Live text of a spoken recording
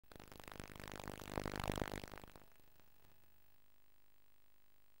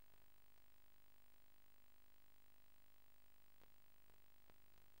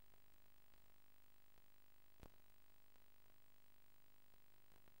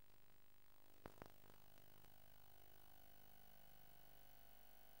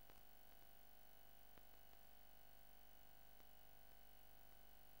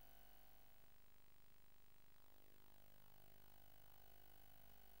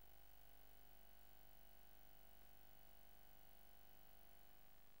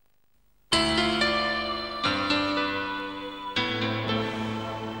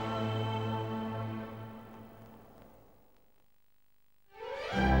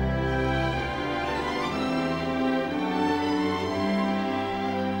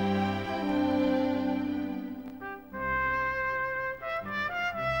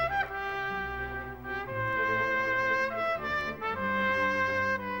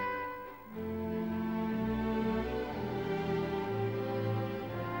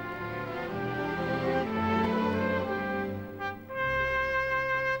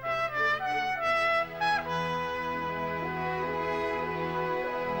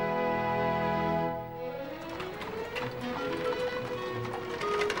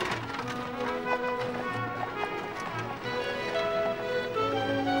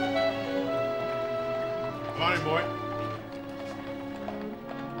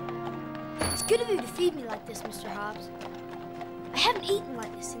good of you to feed me like this, Mr. Hobbs. I haven't eaten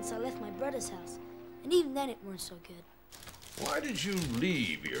like this since I left my brother's house, and even then it weren't so good. Why did you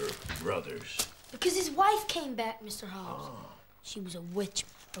leave your brother's? Because his wife came back, Mr. Hobbs. Oh. She was a witch,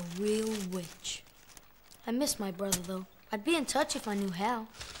 a real witch. I miss my brother, though. I'd be in touch if I knew how.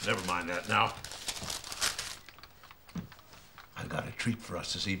 Never mind that now. I've got a treat for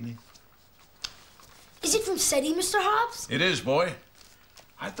us this evening. Is it from SETI, Mr. Hobbs? It is, boy.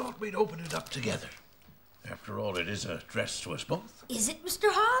 I thought we'd open it up together. After all, it is addressed to us both. Is it, Mr.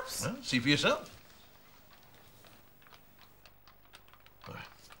 Hobbs? Well, see for yourself.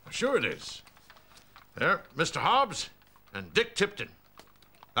 Sure it is. There, Mr. Hobbs and Dick Tipton.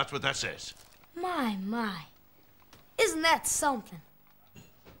 That's what that says. My. Isn't that something?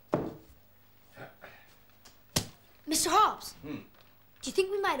 Mr. Hobbs, do you think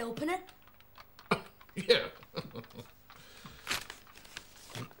we might open it? Yeah.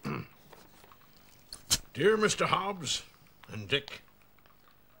 Dear Mr. Hobbs and Dick,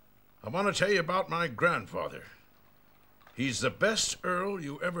 I want to tell you about my grandfather. He's the best Earl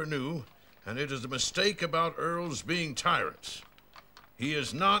you ever knew, and it is a mistake about Earls being tyrants. He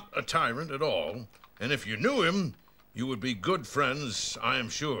is not a tyrant at all, and if you knew him, you would be good friends, I am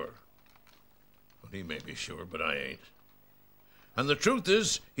sure. Well, he may be sure, but I ain't. And the truth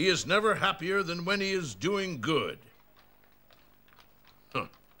is, he is never happier than when he is doing good. Huh.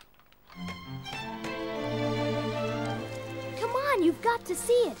 Come on, you've got to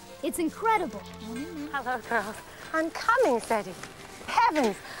see it. It's incredible. Hello, girls. I'm coming, Sadie.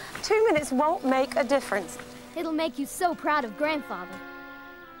 Heavens, 2 minutes won't make a difference. It'll make you so proud of Grandfather.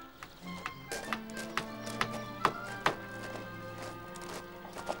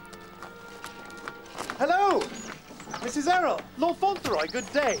 Hello! Mrs. Errol, Lord Fauntleroy, good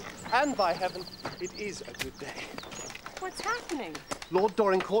day. And by heaven, it is a good day. What's happening? Lord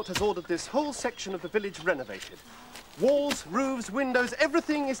Dorincourt has ordered this whole section of the village renovated. Walls, roofs, windows,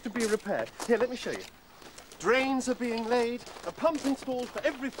 everything is to be repaired. Here, let me show you. Drains are being laid, a pump installed for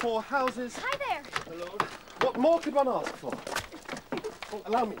every 4 houses. Hi there. My lord. What more could one ask for? Oh,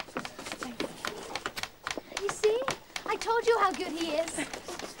 allow me. You see? I told you how good he is.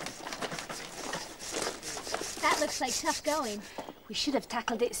 That looks like tough going. We should have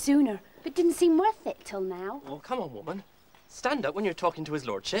tackled it sooner, but didn't seem worth it till now. Oh, come on, woman. Stand up when you're talking to his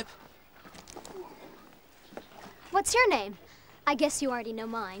lordship. What's your name? I guess you already know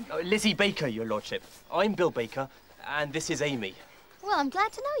mine. Lizzie Baker, your lordship. I'm Bill Baker, and this is Amy. Well, I'm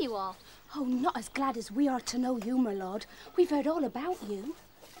glad to know you all. Oh, not as glad as we are to know you, my lord. We've heard all about you.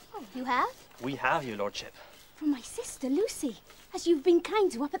 Oh, you have? We have, your lordship. From my sister, Lucy, as you've been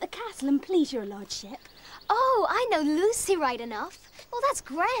kind to up at the castle and please your lordship. Oh, I know Lucy right enough. Well, that's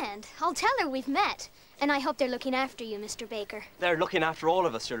grand. I'll tell her we've met. And I hope they're looking after you, Mr. Baker. They're looking after all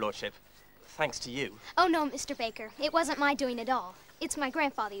of us, your lordship. Thanks to you. Oh, no, Mr. Baker. It wasn't my doing at all. It's my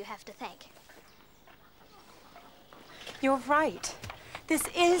grandfather you have to thank. You're right. This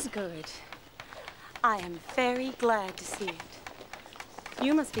is good. I am very glad to see it.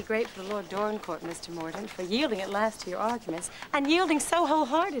 You must be grateful to Lord Dorincourt, Mr. Mordaunt, for yielding at last to your arguments, and yielding so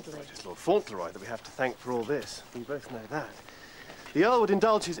wholeheartedly. It is Lord Fauntleroy that we have to thank for all this. We both know that. The Earl would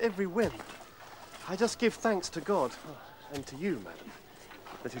indulge his every whim. I just give thanks to God, and to you, madam,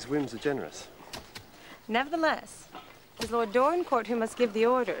 that his whims are generous. Nevertheless, it is Lord Dorincourt who must give the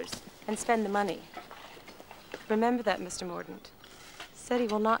orders and spend the money. Remember that, Mr. Mordaunt. Said he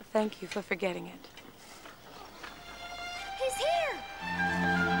will not thank you for forgetting it. He's here!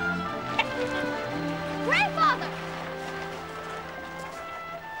 Grandfather!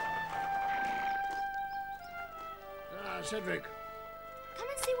 Cedric. Come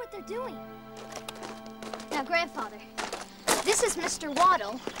and see what they're doing. Now, Grandfather, this is Mr.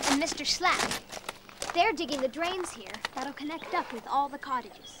 Waddle and Mr. Slack. They're digging the drains here that'll connect up with all the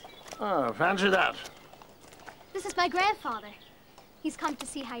cottages. Oh, fancy that. This is my grandfather. He's come to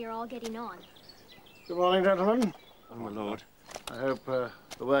see how you're all getting on. Good morning, gentlemen. Oh, my lord. I hope the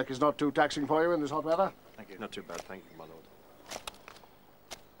work is not too taxing for you in this hot weather. Thank you. Not too bad, thank you, my lord.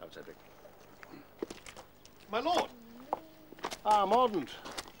 Oh, Cedric. My lord! Ah, Mordaunt.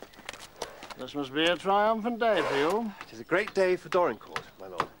 This must be a triumphant day for you. It is a great day for Dorincourt, my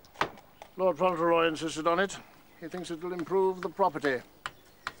lord. Lord Fauntleroy insisted on it. He thinks it will improve the property.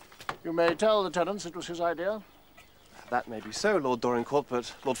 You may tell the tenants it was his idea. That may be so, Lord Dorincourt,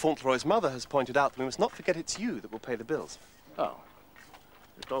 but Lord Fauntleroy's mother has pointed out that we must not forget it's you that will pay the bills. Oh.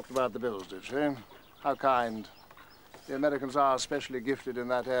 You talked about the bills, did she? How kind. The Americans are especially gifted in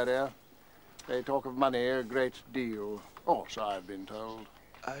that area. They talk of money a great deal. Oh, so I've been told.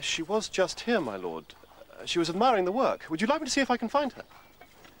 She was just here, my lord. She was admiring the work. Would you like me to see if I can find her?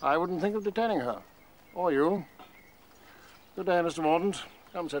 I wouldn't think of detaining her. Or you. Good day, Mr. Mordaunt.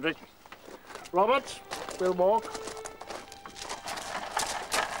 Come, Cedric. Robert, we'll walk.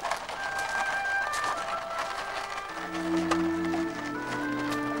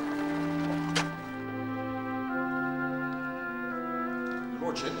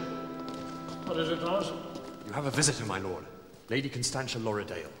 Lordship. What is it, Thomas? You have a visitor, my lord. Lady Constantia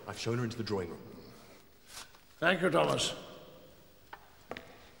Lorridale. I've shown her into the drawing room. Thank you, Thomas.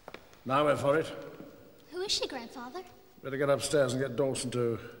 Now we're for it. Who is she, Grandfather? Better get upstairs and get Dawson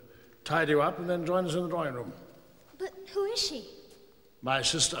to tidy you up and then join us in the drawing room. But who is she? My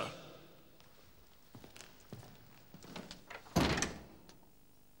sister.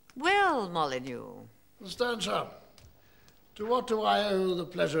 Well, Molyneux. Stand up. To what do I owe the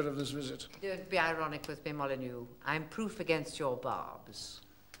pleasure of this visit? Don't be ironic with me, Molyneux. I'm proof against your barbs.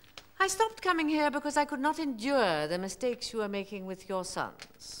 I stopped coming here because I could not endure the mistakes you were making with your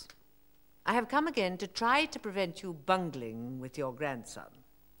sons. I have come again to try to prevent you bungling with your grandson.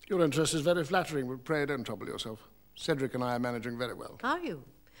 Your interest is very flattering, but pray don't trouble yourself. Cedric and I are managing very well. Are you?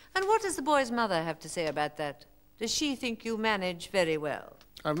 And what does the boy's mother have to say about that? Does she think you manage very well?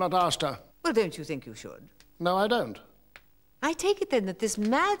 I've not asked her. Well, don't you think you should? No, I don't. I take it then that this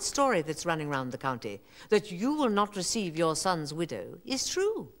mad story that's running round the county, that you will not receive your son's widow, is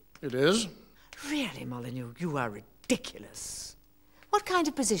true. It is. Really, Molyneux, you are ridiculous. What kind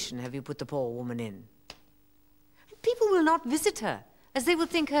of position have you put the poor woman in? People will not visit her, as they will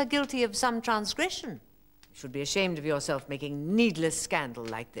think her guilty of some transgression. You should be ashamed of yourself making needless scandal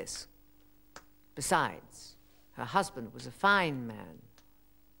like this. Besides, her husband was a fine man.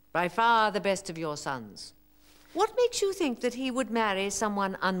 By far the best of your sons. What makes you think that he would marry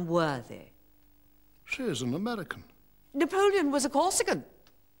someone unworthy? She is an American. Napoleon was a Corsican.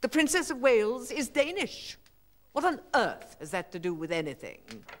 The Princess of Wales is Danish. What on earth has that to do with anything?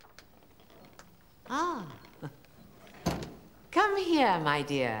 Ah. Come here, my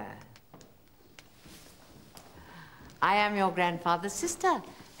dear. I am your grandfather's sister.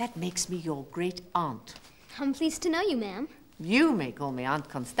 That makes me your great aunt. I'm pleased to know you, ma'am. You may call me Aunt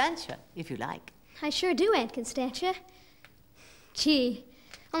Constantia, if you like. I sure do, Aunt Constantia. Gee,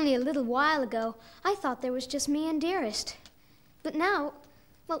 only a little while ago, I thought there was just me and Dearest. But now,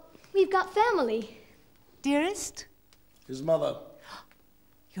 well, we've got family. Dearest? His mother.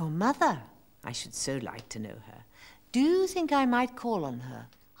 Your mother? I should so like to know her. Do you think I might call on her?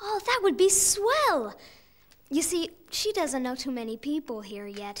 Oh, that would be swell. You see, she doesn't know too many people here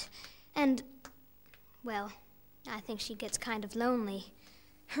yet. And, well, I think she gets kind of lonely.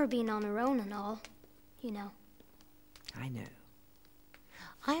 Her being on her own and all, you know. I know.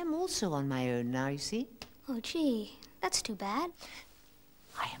 I am also on my own now, you see. Oh, gee, that's too bad.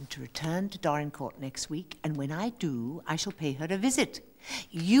 I am to return to Dorincourt next week, and when I do, I shall pay her a visit.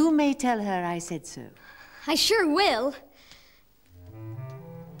 You may tell her I said so. I sure will.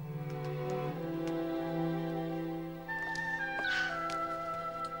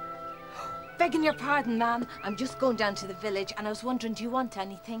 Begging your pardon, ma'am. I'm just going down to the village, and I was wondering, do you want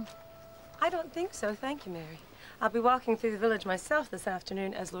anything? I don't think so, thank you, Mary. I'll be walking through the village myself this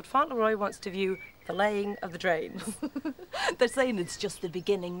afternoon as Lord Fauntleroy wants to view the laying of the drains. They're saying it's just the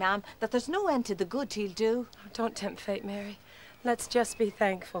beginning, ma'am, that there's no end to the good he'll do. Oh, don't tempt fate, Mary. Let's just be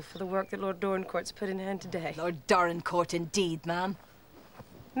thankful for the work that Lord Dorincourt's put in hand today. Lord Dorincourt, indeed, ma'am.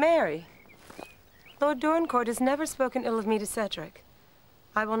 Mary, Lord Dorincourt has never spoken ill of me to Cedric.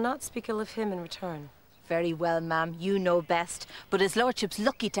 I will not speak ill of him in return. Very well, ma'am. You know best. But his lordship's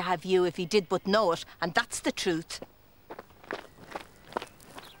lucky to have you if he did but know it, and that's the truth.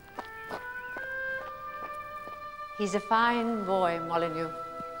 He's a fine boy, Molyneux.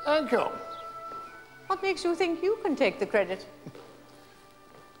 Thank you. What makes you think you can take the credit?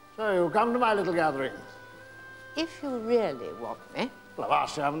 So you come to my little gathering. If you really want me, Well, I've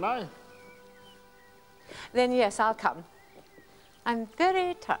asked you, haven't I? then yes, I'll come. I'm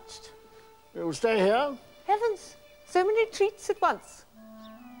very touched. You'll stay here? Heavens, so many treats at once.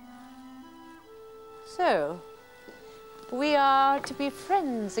 So, we are to be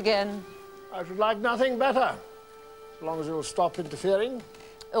friends again. I should like nothing better, as long as you'll stop interfering.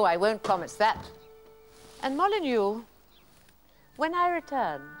 Oh, I won't promise that. And Molyneux, when I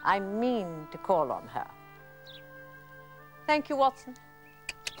return, I mean to call on her. Thank you, Watson.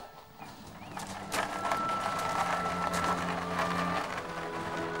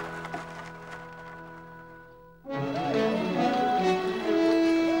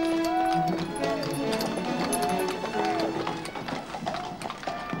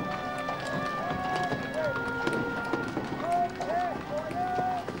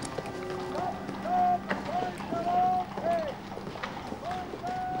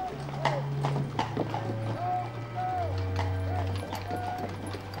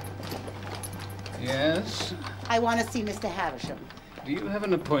 Yes? I want to see Mr. Havisham. Do you have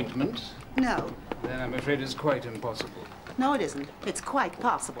an appointment? No. Then I'm afraid it's quite impossible. No, it isn't. It's quite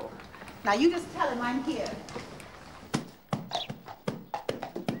possible. Now, you just tell him I'm here.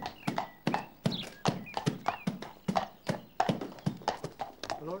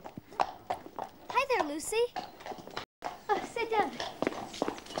 Lord? Hi there, Lucy. Oh, sit down.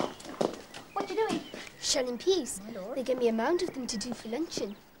 What you doing? Shelling peas. They gave me a mound of them to do for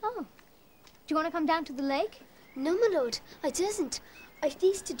luncheon. Oh. Do you want to come down to the lake? No, my lord, I doesn't. I've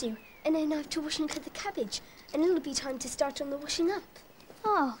these to do, and then I have to wash and cut the cabbage, and it'll be time to start on the washing up.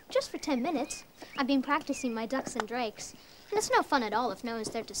 Oh, just for 10 minutes. I've been practicing my ducks and drakes, and it's no fun at all if no one's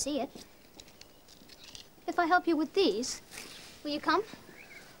there to see it. If I help you with these, will you come?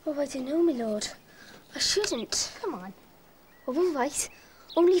 Oh, I don't know, my lord. I shouldn't. Come on. Oh, all right.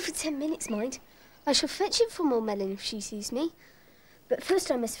 Only for 10 minutes, mind. I shall fetch it for more melon if she sees me. But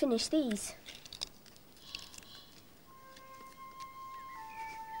first I must finish these.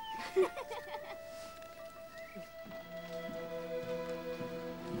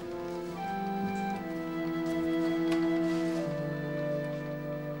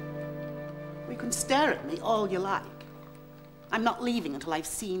 You can stare at me all you like. I'm not leaving until I've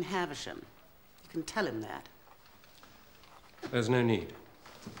seen Havisham. You can tell him that. There's no need.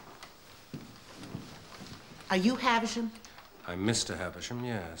 Are you Havisham? I'm Mr. Havisham,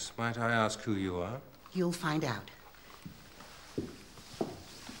 yes. Might I ask who you are? You'll find out.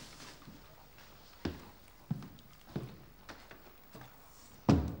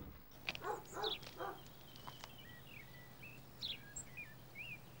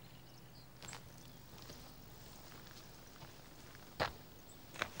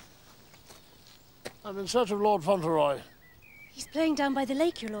 I'm in search of Lord Fauntleroy. He's playing down by the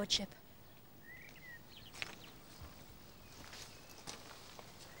lake, your lordship.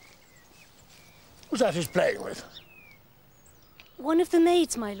 Who's that he's playing with? One of the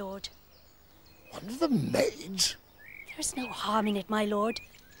maids, my lord. One of the maids? There's no harm in it, my lord.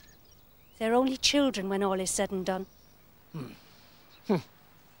 They're only children when all is said and done.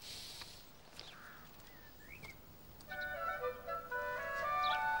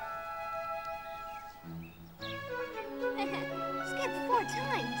 Skipped 4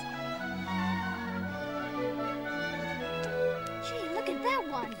 times. Gee, look at that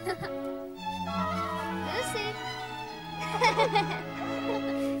one. Lucy.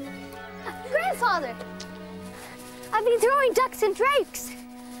 Grandfather! I've been throwing ducks and drakes.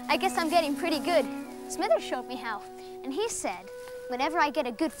 I guess I'm getting pretty good. Smithers showed me how, and he said whenever I get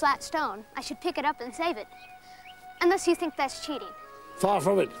a good flat stone, I should pick it up and save it. Unless you think that's cheating. Far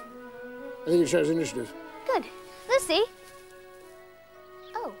from it. I think it shows initiative. Good. Lucy?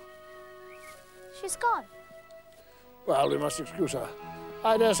 Oh. She's gone. Well, we must excuse her.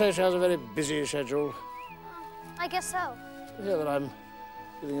 I dare say she has a very busy schedule. I guess so. You hear that I'm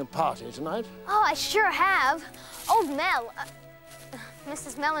giving a party tonight? Oh, I sure have. Old Mel.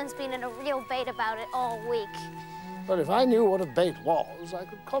 Mrs. Mellon's been in a real bait about it all week. Well, if I knew what a bait was, I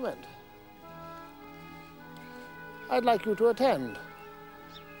could comment. I'd like you to attend.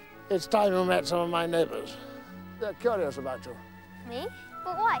 It's time you met some of my neighbors. They're curious about you. Me?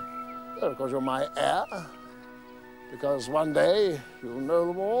 But why? Well, because you're my heir. Because one day you'll know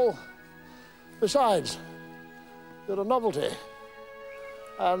them all. Besides, you're a novelty.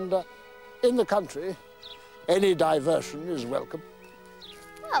 And in the country, any diversion is welcome.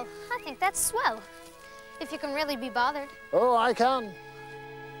 Well, I think that's swell. If you can really be bothered. Oh, I can.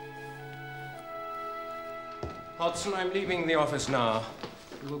 Hodson, I'm leaving the office now.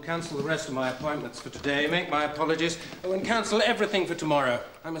 We will cancel the rest of my appointments for today, make my apologies, and cancel everything for tomorrow.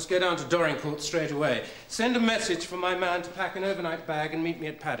 I must go down to Dorincourt straight away. Send a message for my man to pack an overnight bag and meet me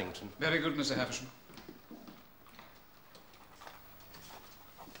at Paddington. Very good, Mr. Havisham.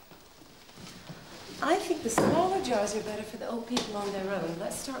 I think the smaller jars are better for the old people on their own.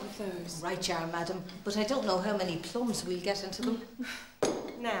 Let's start with those. Right, jar, madam. But I don't know how many plums we'll get into them.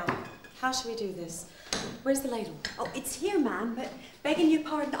 Now, how shall we do this? Where's the ladle? Oh, it's here, ma'am, but begging your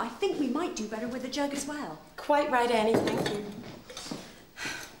pardon, I think we might do better with a jug as well. Quite right, Annie, thank you.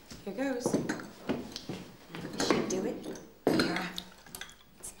 Here goes. This should do it. Here.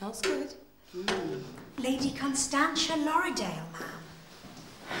 It smells good. Lady Constantia Lorridale, ma'am.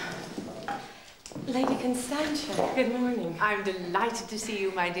 Lady Constantia, good morning. I'm delighted to see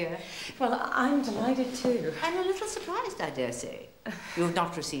you, my dear. Well, I'm delighted too. I'm a little surprised, I dare say. You have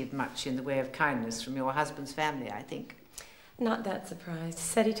not received much in the way of kindness from your husband's family, I think. Not that surprised.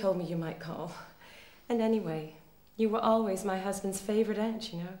 Said he told me you might call. And anyway, you were always my husband's favorite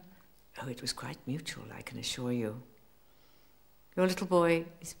aunt, you know. Oh, it was quite mutual, I can assure you. Your little boy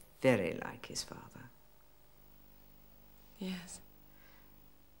is very like his father. Yes.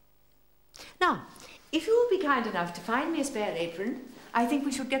 Now, if you will be kind enough to find me a spare apron, I think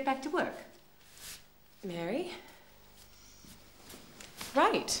we should get back to work. Mary?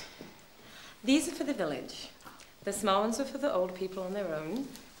 Right. These are for the village. The small ones are for the old people on their own.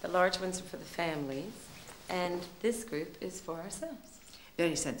 The large ones are for the families. And this group is for ourselves.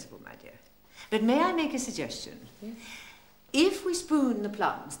 Very sensible, my dear. But may I make a suggestion? Yes. If we spoon the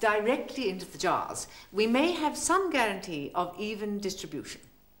plums directly into the jars, we may have some guarantee of even distribution.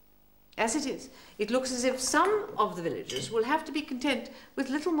 As it is, it looks as if some of the villagers will have to be content with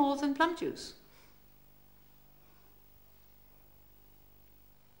little more than plum juice.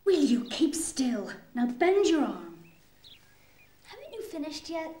 Will you keep still? Now bend your arm. Haven't you finished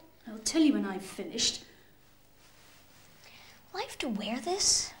yet? I'll tell you when I've finished. Will I have to wear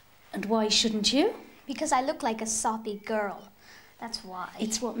this? And why shouldn't you? Because I look like a soppy girl. That's why.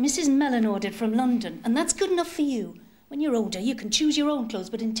 It's what Mrs. Mellon ordered from London, and that's good enough for you. When you're older, you can choose your own clothes,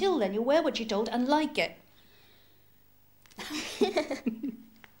 but until then, you'll wear what you're told and like it.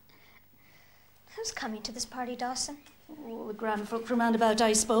 Who's coming to this party, Dawson? Oh, the grand folk from roundabout,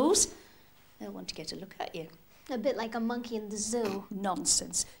 I suppose. They'll want to get a look at you. A bit like a monkey in the zoo.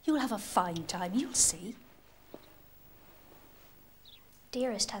 Nonsense. You'll have a fine time, you'll see.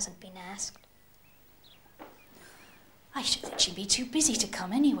 Dearest hasn't been asked. I should think she'd be too busy to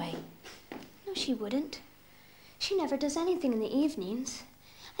come anyway. No, she wouldn't. She never does anything in the evenings,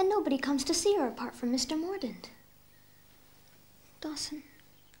 and nobody comes to see her apart from Mr. Mordaunt. Dawson,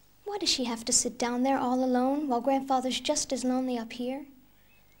 why does she have to sit down there all alone while Grandfather's just as lonely up here?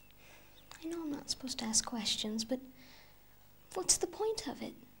 I know I'm not supposed to ask questions, but what's the point of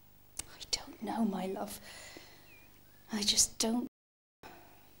it? I don't know, my love. I just don't.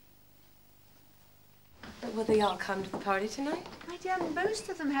 Will they all come to the party tonight? My dear, most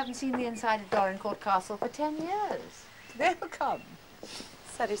of them haven't seen the inside of Dorincourt Castle for 10 years. They'll come.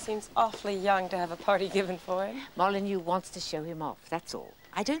 Said he seems awfully young to have a party given for him. Molyneux wants to show him off, that's all.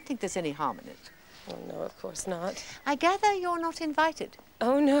 I don't think there's any harm in it. Oh, no, of course not. I gather you're not invited.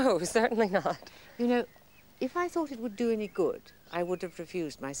 Oh, no, certainly not. You know, if I thought it would do any good, I would have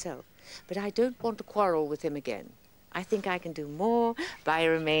refused myself. But I don't want to quarrel with him again. I think I can do more by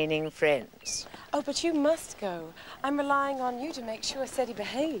remaining friends. Oh, but you must go. I'm relying on you to make sure Seddy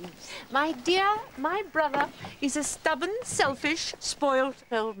behaves. My dear, my brother is a stubborn, selfish, spoiled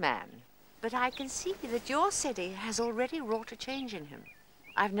old man. But I can see that your Seddy has already wrought a change in him.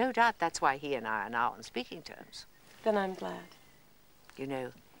 I've no doubt that's why he and I are now on speaking terms. Then I'm glad. You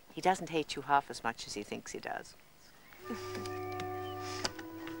know, he doesn't hate you half as much as he thinks he does.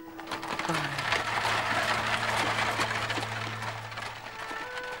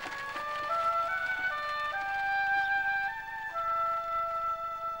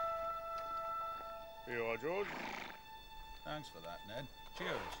 Here you are, George. Thanks for that, Ned.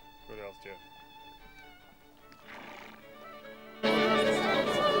 Cheers. What else, Jeff?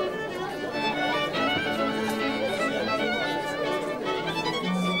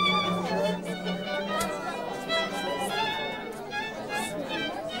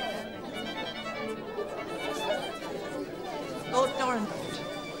 Lord Dorincourt,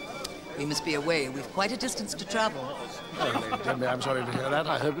 we must be away. We've quite a distance to travel. Oh, Lady Tenby, I'm sorry to hear that.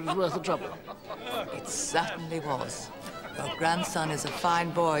 I hope it was worth the trouble. It certainly was. Your grandson is a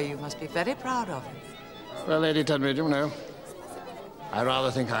fine boy. You must be very proud of him. Well, Lady Tenby, you know, I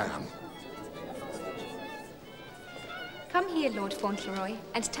rather think I am. Come here, Lord Fauntleroy,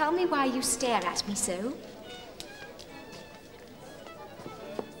 and tell me why you stare at me so.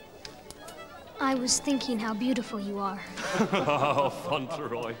 I was thinking how beautiful you are. Oh,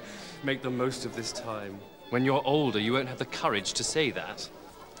 Fauntleroy, make the most of this time. When you're older, you won't have the courage to say that.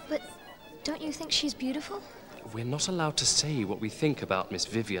 But don't you think she's beautiful? We're not allowed to say what we think about Miss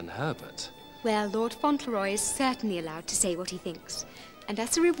Vivian Herbert. Well, Lord Fauntleroy is certainly allowed to say what he thinks. And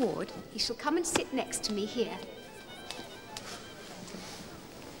as a reward, he shall come and sit next to me here.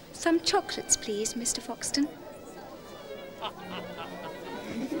 Some chocolates, please, Mr. Foxton.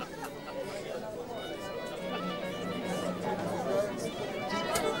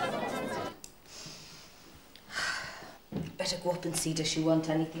 Better go up and see, does she want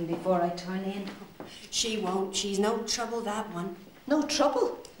anything before I turn in? She won't. She's no trouble, that one. No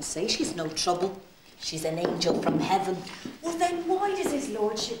trouble? I say she's no trouble. She's an angel from heaven. Well, then why does his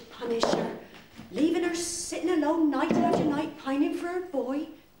lordship punish her? Leaving her sitting alone night after night, pining for her boy?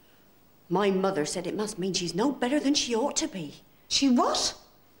 My mother said it must mean she's no better than she ought to be. She what?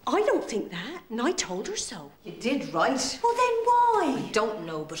 I don't think that, and I told her so. You did right. Well, then why? I don't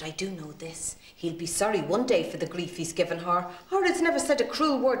know, but I do know this. He'll be sorry one day for the grief he's given her. Horace's never said a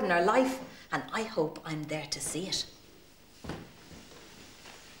cruel word in her life, and I hope I'm there to see it.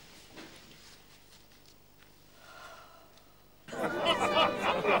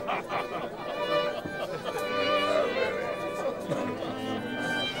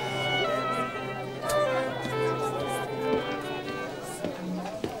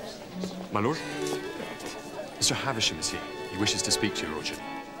 My lord? Mr. Havisham is here. He wishes to speak to your lordship.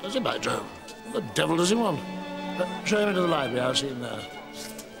 Does he, by Jove? What the devil does he want? Show him into the library. I'll see him there.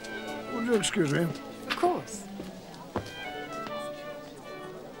 Would you excuse me? Of course.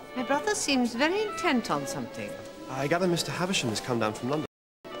 My brother seems very intent on something. I gather Mr. Havisham has come down from London.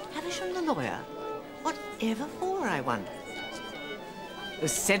 Havisham the lawyer? Whatever for, I wonder?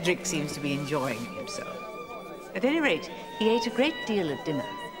 Cedric seems to be enjoying himself. At any rate, he ate a great deal at dinner,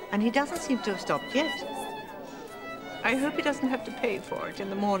 and he doesn't seem to have stopped yet. I hope he doesn't have to pay for it in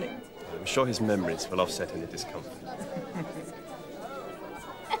the morning. I'm sure his memories will offset any discomfort.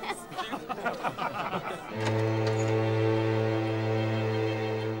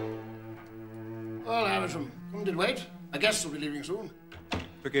 Well, Havisham, couldn't it wait? I guess we'll be leaving soon.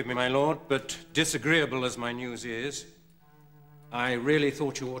 Forgive me, my lord, but disagreeable as my news is, I really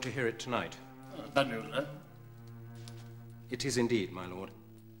thought you ought to hear it tonight. Bad news, eh? It is indeed, my lord.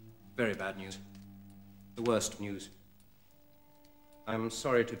 Very bad news. The worst news. I'm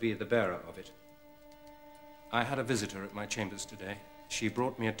sorry to be the bearer of it. I had a visitor at my chambers today. She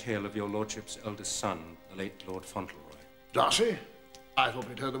brought me a tale of your lordship's eldest son, the late Lord Fauntleroy. Darcy? I thought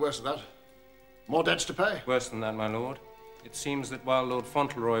we'd heard the worst of that. More debts to pay? Worse than that, my lord. It seems that while Lord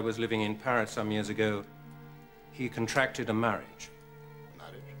Fauntleroy was living in Paris some years ago, he contracted a marriage.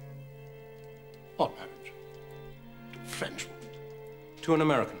 Marriage? What marriage? To a French woman? To an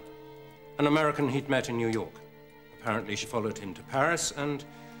American. An American he'd met in New York. Apparently she followed him to Paris and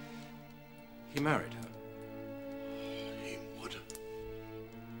he married her. He would.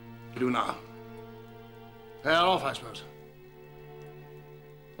 To do now? Pay her off, I suppose.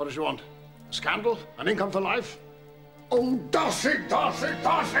 What does she want? A scandal? An income for life? Oh, Darcy, Darcy,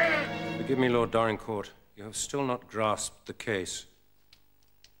 Darcy! Forgive me, Lord Dorincourt. You have still not grasped the case.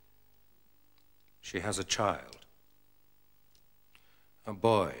 She has a child. A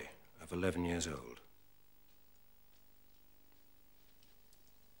boy of 11 years old.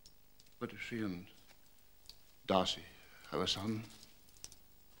 But if she and Darcy have a son,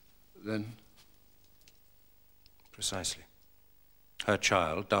 then... Precisely. Her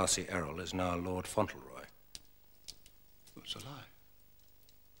child, Darcy Errol, is now Lord Fauntleroy. It's a lie.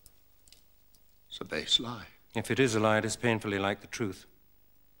 It's a base lie. If it is a lie, it is painfully like the truth.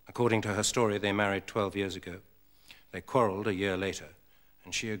 According to her story, they married 12 years ago. They quarreled a year later,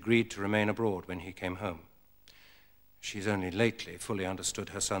 and she agreed to remain abroad when he came home. She's only lately fully understood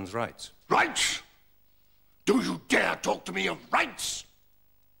her son's rights. Rights? Do you dare talk to me of rights?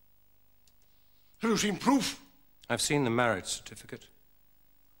 Have you seen proof? I've seen the marriage certificate.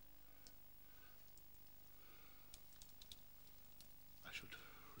 I should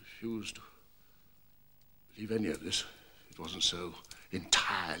refuse to believe any of this. It wasn't so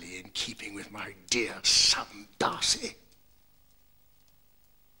entirely in keeping with my dear son, Darcy.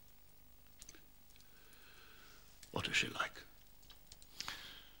 What is she like?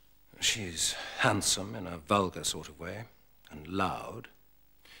 She's handsome in a vulgar sort of way, and loud.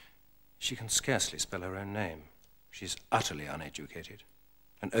 She can scarcely spell her own name. She's utterly uneducated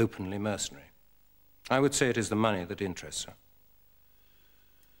and openly mercenary. I would say it is the money that interests her.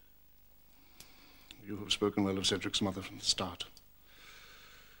 You have spoken well of Cedric's mother from the start.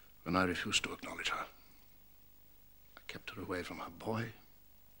 When I refused to acknowledge her, I kept her away from her boy,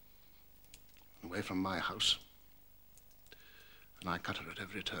 away from my house, and I cut her at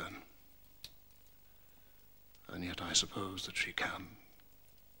every turn. And yet I suppose that she can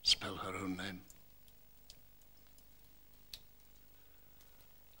spell her own name.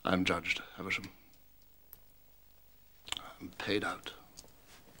 I'm judged, Havisham. I'm paid out.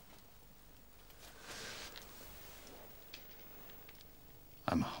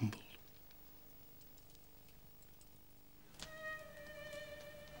 I'm humbled.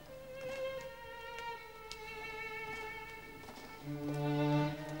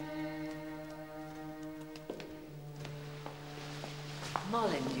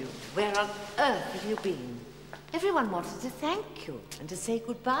 Molyneux, where on earth have you been? Everyone wanted to thank you and to say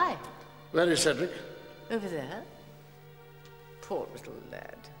goodbye. Where is Cedric? Over there. Poor little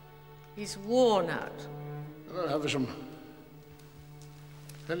lad. He's worn out. Well, Havisham,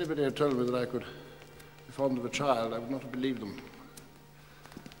 if anybody had told me that I could be fond of a child, I would not have believed them.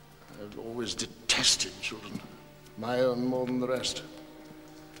 I've always detested children, my own more than the rest.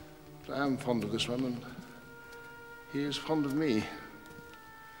 But I am fond of this one, and he is fond of me.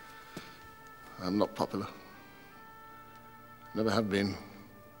 I'm not popular. Never have been.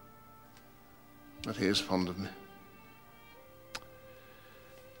 But he is fond of me.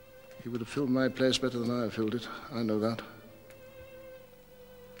 He would have filled my place better than I have filled it. I know that.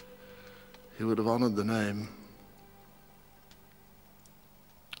 He would have honored the name.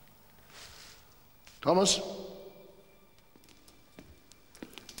 Thomas,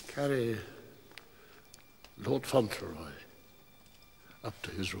 carry Lord Fauntleroy up to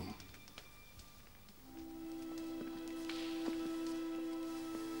his room.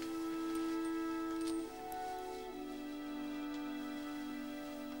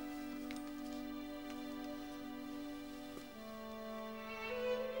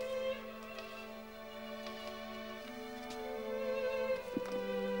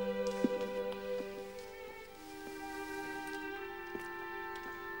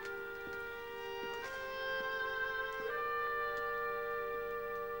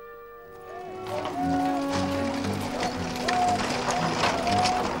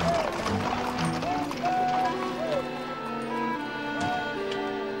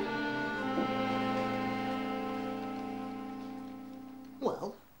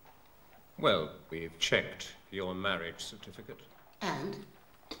 Well, we've checked your marriage certificate. And?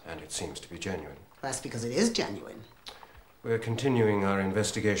 And it seems to be genuine. That's because it is genuine. We're continuing our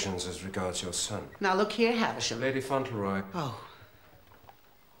investigations as regards your son. Now look here, Havisham. Lady Fauntleroy. Oh.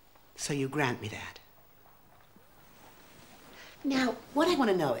 So you grant me that? Now, what I want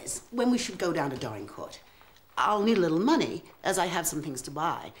to know is when we should go down to Dorincourt. I'll need a little money, as I have some things to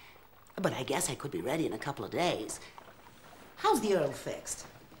buy. But I guess I could be ready in a couple of days. How's the Earl fixed?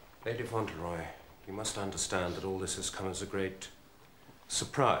 Lady Fauntleroy, you must understand that all this has come as a great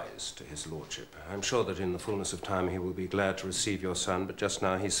surprise to his lordship. I'm sure that in the fullness of time he will be glad to receive your son, but just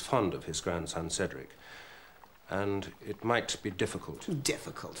now he's fond of his grandson Cedric. And it might be difficult.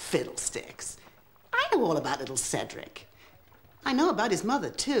 Difficult? Fiddlesticks. I know all about little Cedric. I know about his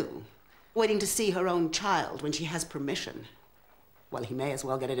mother, too. Waiting to see her own child when she has permission. Well, he may as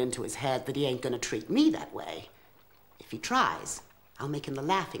well get it into his head that he ain't gonna treat me that way. If he tries, I'll make him the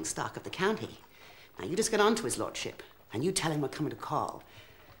laughing stock of the county. Now, you just get on to his lordship, and you tell him we're coming to call.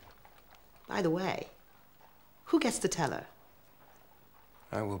 By the way, who gets to tell her?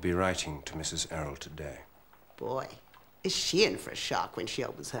 I will be writing to Mrs. Errol today. Boy, is she in for a shock when she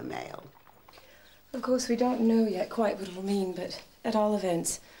opens her mail. Of course, we don't know yet quite what it'll mean, but at all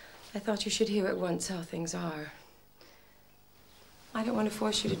events, I thought you should hear at once how things are. I don't want to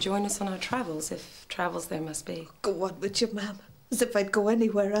force you to join us on our travels, if travels there must be. Go on with you, ma'am. As if I'd go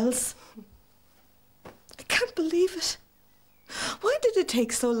anywhere else. I can't believe it. Why did it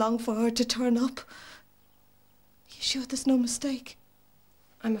take so long for her to turn up? You sure there's no mistake?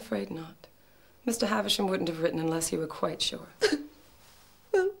 I'm afraid not. Mr. Havisham wouldn't have written unless he were quite sure.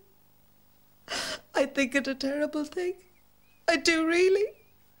 Well, I think it a terrible thing. I do, really.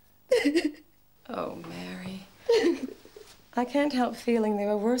 Oh, Mary. I can't help feeling there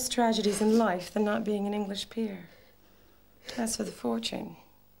are worse tragedies in life than not being an English peer. As for the fortune,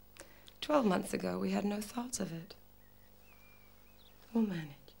 12 months ago we had no thoughts of it. We'll manage.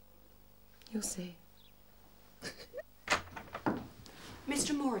 You'll see.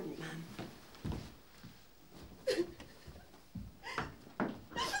 Mr. Mordaunt, ma'am.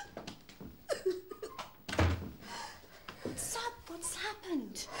 What's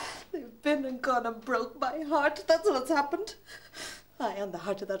happened? They've been and gone and broke my heart. That's what's happened. I am the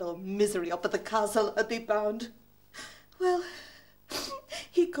heart of that old misery up at the castle, I'd be bound. Well,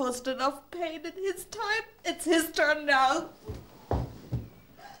 he caused enough pain in his time. It's his turn now. Well,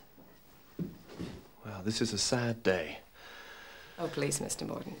 this is a sad day. Oh, please, Mr.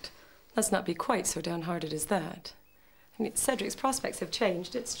 Mordaunt. Let's not be quite so downhearted as that. I mean, Cedric's prospects have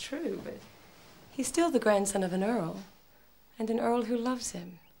changed, it's true, but he's still the grandson of an earl, and an earl who loves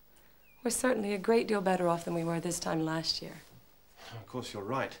him. We're certainly a great deal better off than we were this time last year. Of course, you're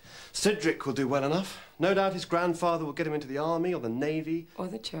right. Cedric will do well enough. No doubt his grandfather will get him into the army or the navy. Or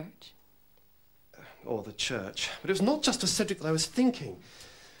the church. Or the church. But it was not just of Cedric that I was thinking.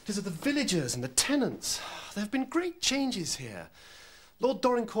 It is of the villagers and the tenants. There have been great changes here. Lord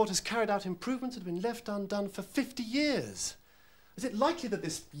Dorincourt has carried out improvements that have been left undone for 50 years. Is it likely that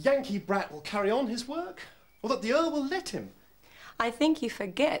this Yankee brat will carry on his work? Or that the Earl will let him? I think you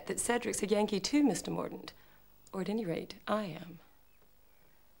forget that Cedric's a Yankee too, Mr. Mordaunt. Or at any rate, I am.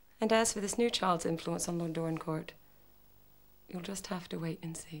 And as for this new child's influence on Lord Dorincourt, you'll just have to wait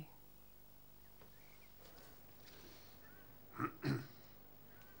and see.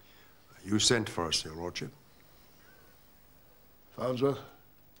 You sent for us, Your Lordship. Farnsworth,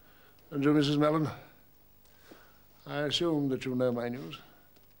 and you, Mrs. Mellon. I assume that you know my news.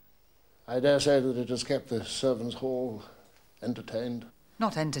 I dare say that it has kept the servants' hall entertained.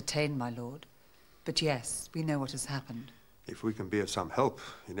 Not entertained, my lord. But yes, we know what has happened. If we can be of some help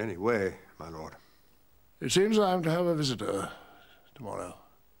in any way, my lord. It seems I am to have a visitor tomorrow.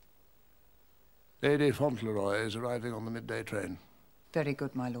 Lady Fauntleroy is arriving on the midday train. Very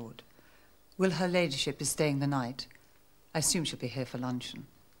good, my lord. Will her ladyship be staying the night? I assume she'll be here for luncheon.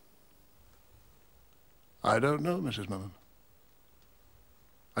 I don't know, Mrs. Mellon.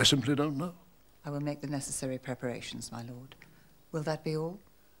 I simply don't know. I will make the necessary preparations, my lord. Will that be all?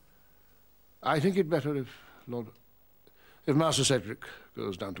 I think it better if Master Cedric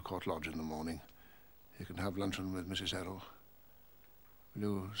goes down to Court Lodge in the morning. He can have luncheon with Mrs. Errol. Will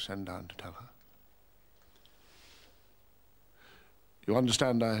you send down to tell her? You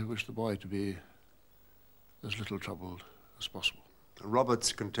understand I wish the boy to be as little troubled as possible.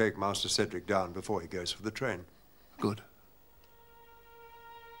 Roberts can take Master Cedric down before he goes for the train. Good.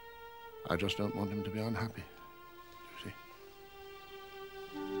 I just don't want him to be unhappy, you see.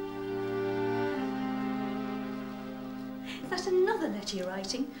 Is that another letter you're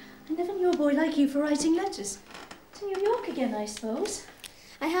writing? I never knew a boy like you for writing letters. To New York again, I suppose.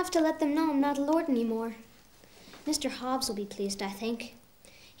 I have to let them know I'm not a lord anymore. Mr. Hobbs will be pleased, I think.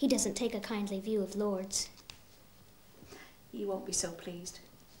 He doesn't take a kindly view of lords. He won't be so pleased.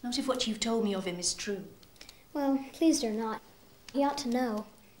 Not if what you've told me of him is true. Well, pleased or not, he ought to know.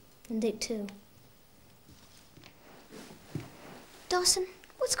 And Dick, too. Dawson,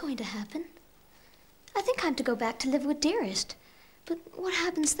 what's going to happen? I think I'm to go back to live with Dearest. But what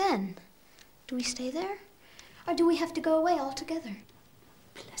happens then? Do we stay there? Or do we have to go away altogether?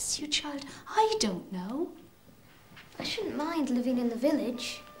 Bless you, child. I don't know. I shouldn't mind living in the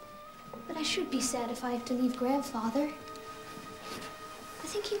village. But I should be sad if I have to leave Grandfather. I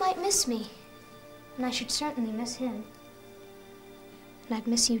think he might miss me. And I should certainly miss him. And I'd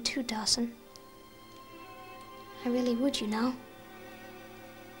miss you too, Dawson. I really would, you know.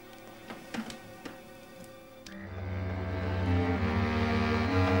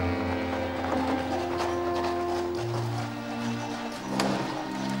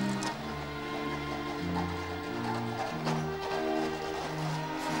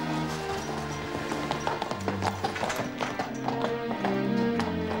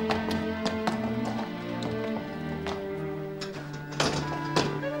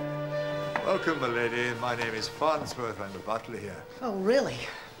 Welcome, my lady. My name is Farnsworth. I'm the butler here. Oh, really?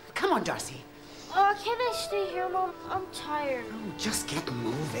 Come on, Darcy. Can I stay here, Mom? I'm tired. Oh, just get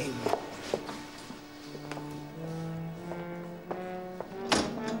moving.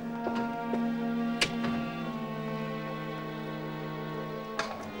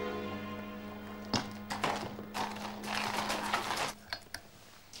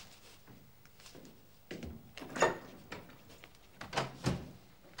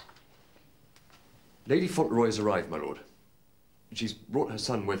 Lady Fauntleroy has arrived, my lord. She's brought her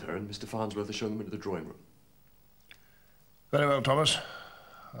son with her, and Mr. Farnsworth has shown them into the drawing room. Very well, Thomas.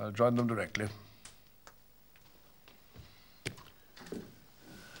 I'll join them directly.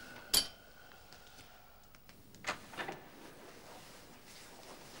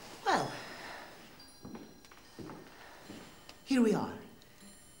 Well, here we are.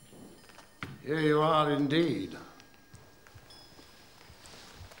 Here you are indeed.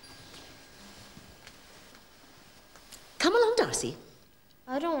 Come along, Darcy.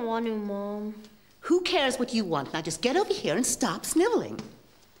 I don't want to, Mom. Who cares what you want? Now just get over here and stop sniveling.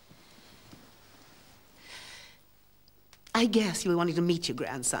 I guess you were wanting to meet your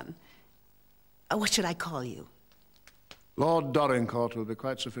grandson. What should I call you? Lord Dorincourt will be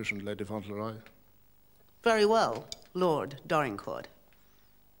quite sufficient, Lady Fauntleroy. Very well, Lord Dorincourt.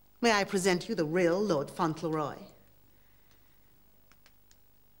 May I present you the real Lord Fauntleroy?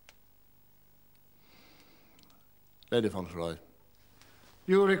 Lady Fauntleroy,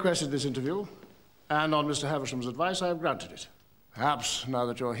 you requested this interview, and on Mr. Havisham's advice, I have granted it. Perhaps, now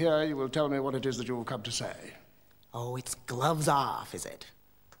that you're here, you will tell me what it is that you have come to say. Oh, it's gloves off, is it?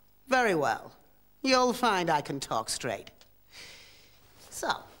 Very well. You'll find I can talk straight.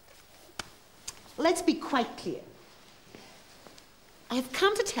 So, let's be quite clear. I have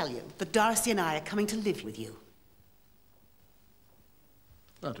come to tell you that Darcy and I are coming to live with you.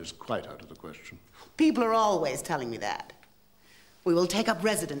 That is quite out of the question. People are always telling me that. We will take up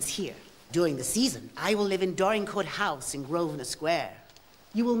residence here. During the season, I will live in Dorincourt House in Grosvenor Square.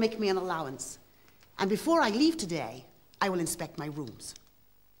 You will make me an allowance. And before I leave today, I will inspect my rooms.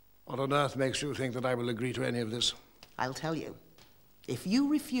 What on earth makes you think that I will agree to any of this? I'll tell you. If you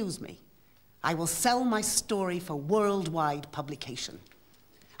refuse me, I will sell my story for worldwide publication.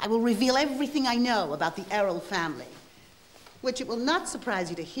 I will reveal everything I know about the Errol family, which it will not surprise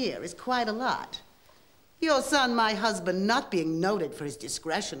you to hear is quite a lot. Your son, my husband, not being noted for his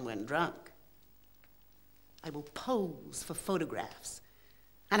discretion when drunk. I will pose for photographs,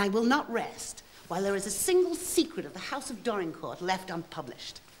 and I will not rest while there is a single secret of the House of Dorincourt left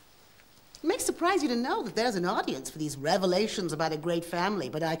unpublished. It may surprise you to know that there's an audience for these revelations about a great family,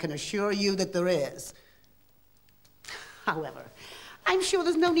 but I can assure you that there is. However, I'm sure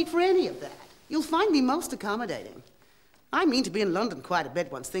there's no need for any of that. You'll find me most accommodating. I mean to be in London quite a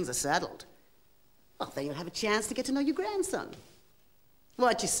bit once things are settled. Well, then you'll have a chance to get to know your grandson.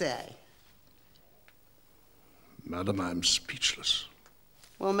 What you say? Madam, I'm speechless.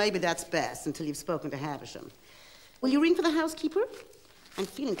 Well, maybe that's best until you've spoken to Havisham. Will you ring for the housekeeper? I'm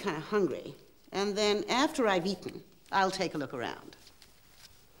feeling kind of hungry. And then after I've eaten, I'll take a look around.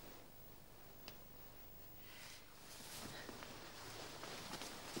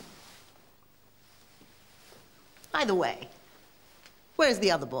 By the way, where's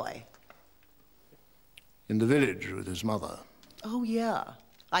the other boy? In the village with his mother. Oh, yeah.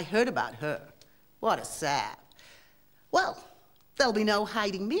 I heard about her. What a sap. Well, there'll be no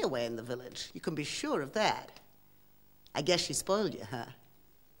hiding me away in the village. You can be sure of that. I guess she spoiled you, huh?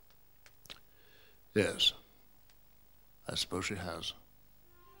 Yes. I suppose she has.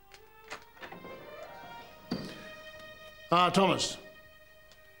 Thomas.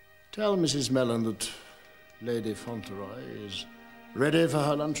 Tell Mrs. Mellon that Lady Fauntleroy is ready for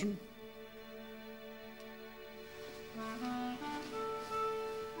her luncheon.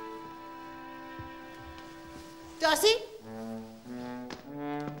 Darcy?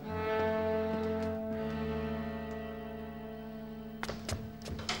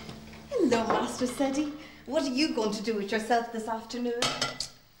 Hello, Master Seddy. What are you going to do with yourself this afternoon?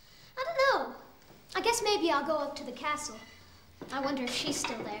 I don't know. I guess maybe I'll go up to the castle. I wonder if she's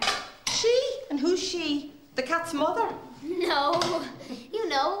still there. She? And who's she? The cat's mother? No. You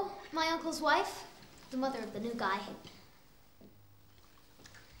know, my uncle's wife. The mother of the new guy.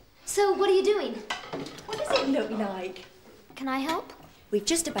 So, what are you doing? What does it look like? Can I help? We've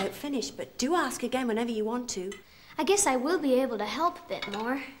just about finished, but do ask again whenever you want to. I guess I will be able to help a bit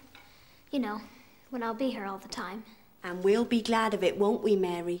more. You know, when I'll be here all the time. And we'll be glad of it, won't we,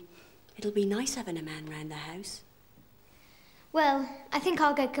 Mary? It'll be nice having a man round the house. Well, I think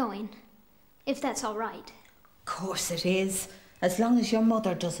I'll get going, if that's all right. Of course it is, as long as your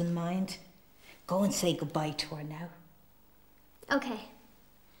mother doesn't mind. Go and say goodbye to her now. Okay.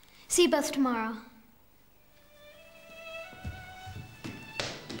 See you both tomorrow.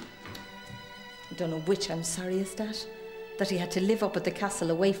 I don't know which I'm sorriest at. That he had to live up at the castle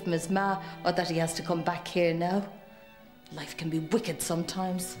away from his ma, or that he has to come back here now. Life can be wicked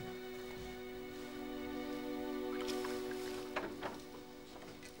sometimes.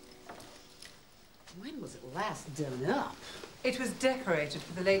 When was it last done up? It was decorated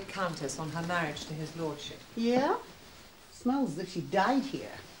for the late Countess on her marriage to his lordship. Yeah? Smells as if she died here.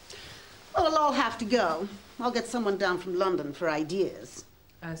 Well, it'll all have to go. I'll get someone down from London for ideas.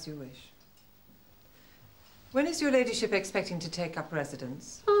 As you wish. When is your ladyship expecting to take up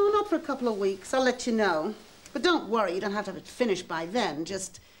residence? Oh, not for a couple of weeks. I'll let you know. But don't worry, you don't have to have it finished by then.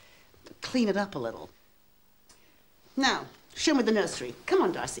 Just clean it up a little. Now, show me the nursery. Come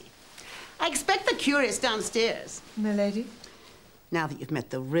on, Darcy. I expect the curious downstairs. My lady? Now that you've met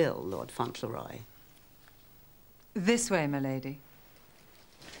the real Lord Fauntleroy. This way, my lady.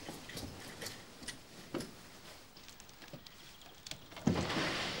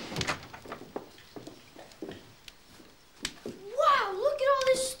 Wow, look at all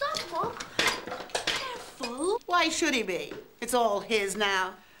this stuff, Mom. Careful. Why should he be? It's all his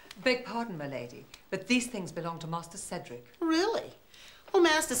now. Beg pardon, my lady, but these things belong to Master Cedric. Really? Well,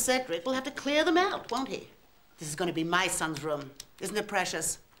 Master Cedric will have to clear them out, won't he? This is going to be my son's room. Isn't it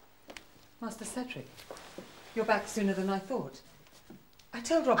precious? Master Cedric, you're back sooner than I thought. I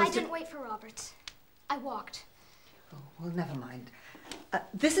told Robert I didn't wait for Robert. I walked. Oh, well, never mind.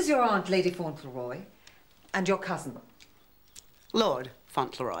 This is your aunt, Lady Fauntleroy, and your cousin. Lord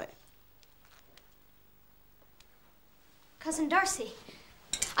Fauntleroy. Cousin Darcy.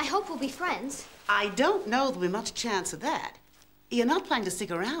 I hope we'll be friends. I don't know there'll be much chance of that. You're not planning to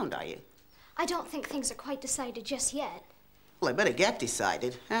stick around, are you? I don't think things are quite decided just yet. Well, I better get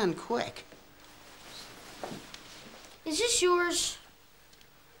decided, and quick. Is this yours?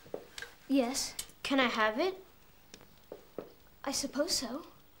 Yes. Can I have it? I suppose so.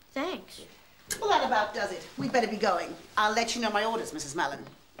 Thanks. Well, that about does it. We'd better be going. I'll let you know my orders, Mrs. Mellon.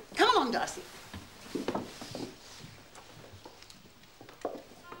 Come along, Darcy.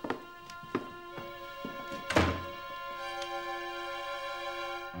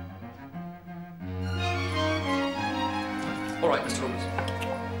 Mr. Holmes.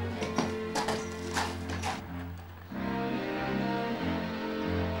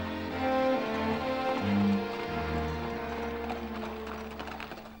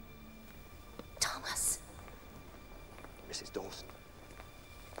 Thomas. Mrs. Dawson.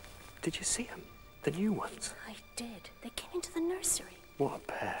 Did you see them? The new ones? I did. They came into the nursery. What a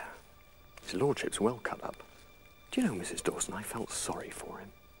pair. His lordship's well cut up. Do you know, Mrs. Dawson, I felt sorry for him.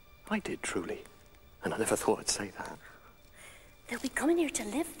 I did, truly. And I never thought I'd say that. They'll be coming here to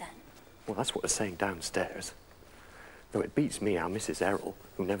live then. Well, that's what they're saying downstairs. Though it beats me how Mrs. Errol,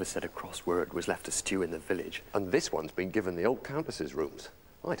 who never said a cross word, was left to stew in the village. And this one's been given the old countess's rooms.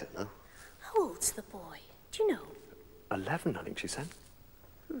 I don't know. How old's the boy? Do you know? 11, I think she said.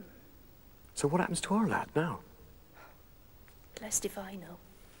 So what happens to our lad now? Blessed if I know.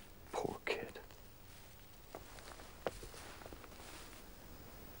 Poor kid.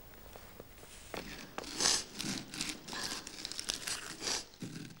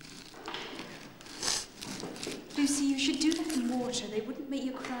 Lucy, you should do that in water. They wouldn't make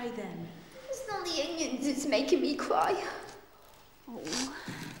you cry then. It's not the onions that's making me cry. Oh,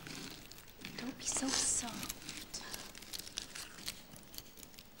 don't be so soft.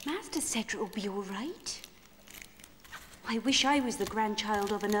 Master Cedric will be all right. I wish I was the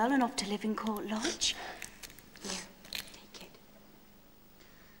grandchild of an earl and off to live in Court Lodge. Here, take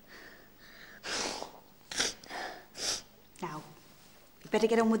it. Now, you better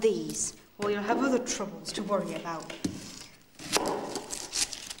get on with these, or you'll have other troubles to worry about.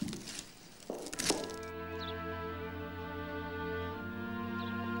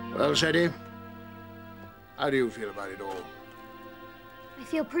 Well, Sadie, how do you feel about it all? I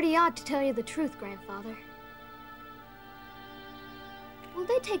feel pretty odd to tell you the truth, Grandfather. Will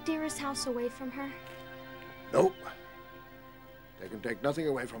they take Dearest house away from her? No. They can take nothing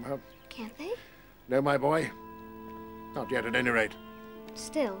away from her. Can't they? No, my boy. Not yet, at any rate.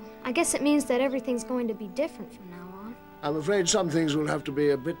 Still, I guess it means that everything's going to be different from now on. I'm afraid some things will have to be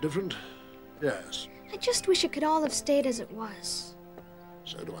a bit different. Yes. I just wish it could all have stayed as it was.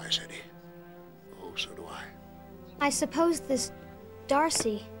 So do I, Sadie. Oh, so do I. I suppose this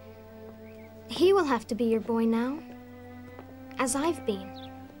Darcy, he will have to be your boy now. As I've been,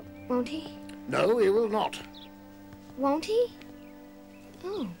 won't he? No, he will not. Won't he?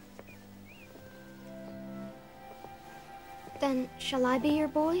 Oh. Then shall I be your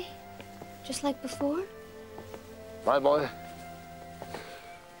boy? Just like before? My boy?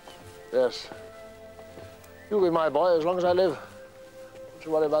 Yes. You'll be my boy as long as I live. Don't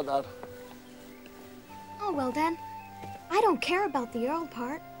you worry about that. Oh, well then. I don't care about the Earl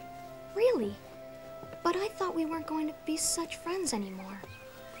part. Really. But I thought we weren't going to be such friends anymore.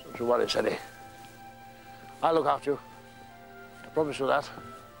 Don't you worry, Sadie. I'll look after you. I promise you that.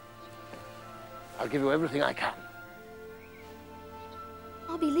 I'll give you everything I can.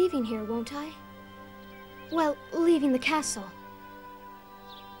 I'll be leaving here, won't I? Well, leaving the castle.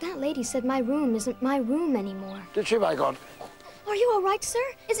 That lady said my room isn't my room anymore. Did she, by God? Are you all right, sir?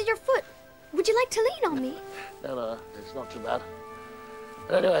 Is it your foot? Would you like to lean on me? No, it's not too bad.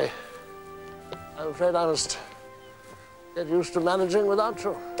 But anyway, I'm afraid I must get used to managing without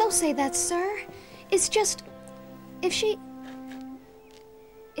you. Don't say that, sir. It's just, if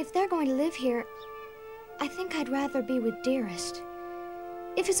they're going to live here, I think I'd rather be with Dearest.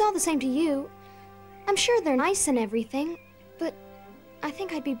 If it's all the same to you, I'm sure they're nice and everything, but I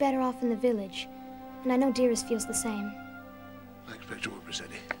think I'd be better off in the village. And I know Dearest feels the same. I expect you would be,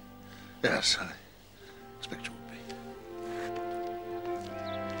 Sadie. Yes, I expect you would be.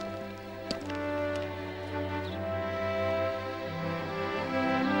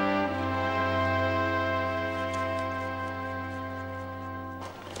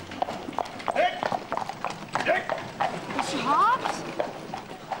 Dick! Mr. Hobbs?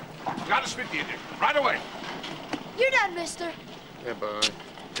 Gotta speak to you, Dick. Right away. You're done, mister. Yeah, but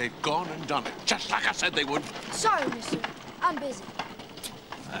they've gone and done it, just like I said they would. Sorry, mister. I'm busy.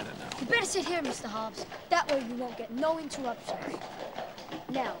 I don't know. You better sit here, Mr. Hobbs. That way you won't get no interruptions.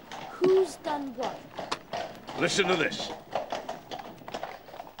 Now, who's done what? Listen to this.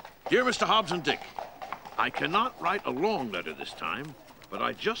 Dear Mr. Hobbs and Dick, I cannot write a long letter this time, but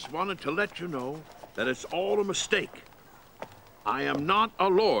I just wanted to let you know that it's all a mistake. I am not a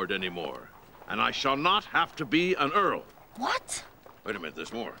lord anymore, and I shall not have to be an earl. What? Wait a minute,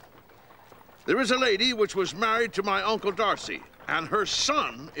 there's more. There is a lady which was married to my Uncle Darcy, and her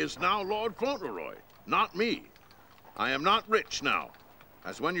son is now Lord Fauntleroy, not me. I am not rich now,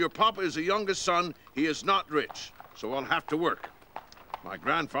 as when your papa is the youngest son, he is not rich, so I'll have to work. My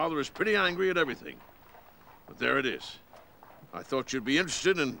grandfather is pretty angry at everything, but there it is. I thought you'd be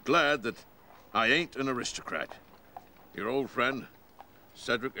interested and glad that I ain't an aristocrat. Your old friend,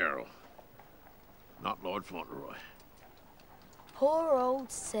 Cedric Errol. Not Lord Fauntleroy. Poor old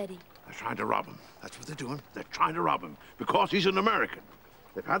Ceddy. They're trying to rob him. That's what they're doing. They're trying to rob him because he's an American.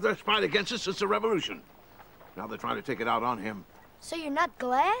 They've had their spite against us since the Revolution. Now they're trying to take it out on him. So you're not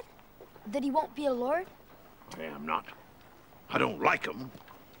glad that he won't be a lord? I am not. I don't like him.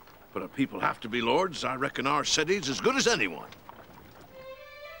 But if people have to be lords, I reckon our city's as good as anyone.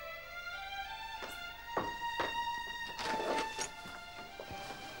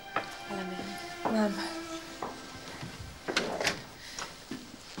 Hello, ma'am. Ma'am.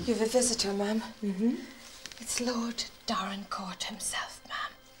 You've a visitor, ma'am. Mm-hmm. It's Lord Dorincourt himself,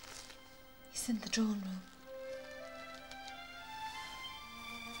 ma'am. He's in the drawing room.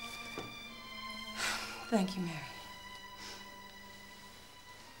 Thank you, Mary.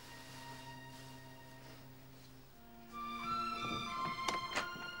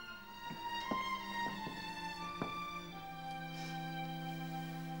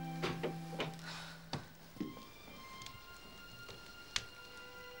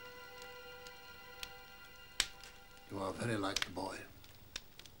 You are very like the boy.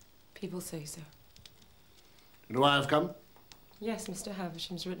 People say so. You know why I've come? Yes, Mr.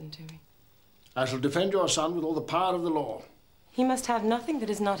 Havisham's written to me. I shall defend your son with all the power of the law. He must have nothing that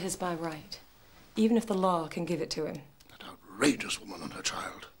is not his by right, even if the law can give it to him. That outrageous woman and her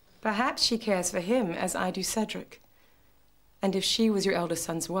child. Perhaps she cares for him as I do Cedric. And if she was your eldest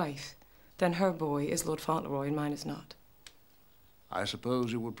son's wife, then her boy is Lord Fauntleroy and mine is not. I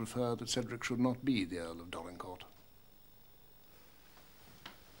suppose you would prefer that Cedric should not be the Earl of Dorincourt.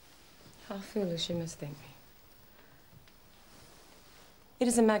 How foolish you must think me. It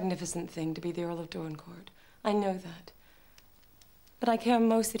is a magnificent thing to be the Earl of Dorincourt. I know that. But I care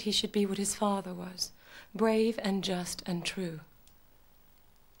most that he should be what his father was, brave and just and true.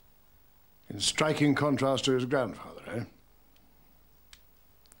 In striking contrast to his grandfather, eh?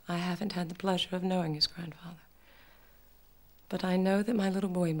 I haven't had the pleasure of knowing his grandfather. But I know that my little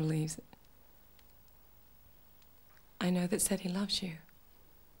boy believes it. I know that Ceddy loves you.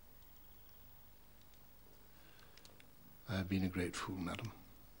 I have been a great fool, madam.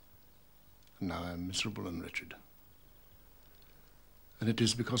 And now I am miserable and wretched. And it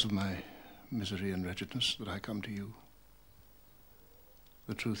is because of my misery and wretchedness that I come to you.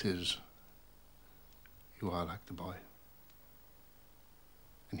 The truth is, you are like the boy.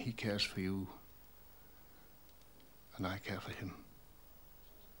 And he cares for you, and I care for him.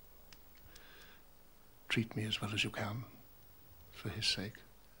 Treat me as well as you can, for his sake.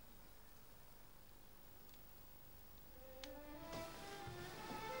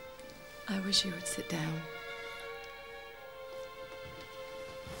 I wish you would sit down.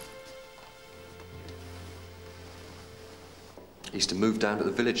 He's to move down to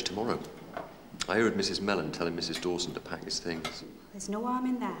the village tomorrow. I heard Mrs. Mellon telling Mrs. Dawson to pack his things. There's no harm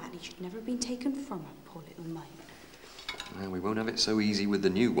in that, and he should never have been taken from her, poor little mite. Well, we won't have it so easy with the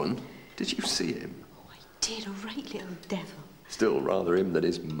new one. Did you see him? Oh, I did, a right little devil. Still rather him than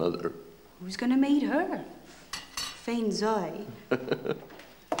his mother. Who's gonna meet her? Fane's eye.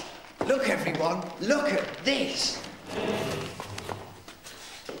 Look, everyone, look at this.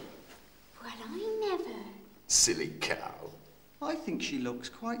 Well, I never. Silly cow. I think she looks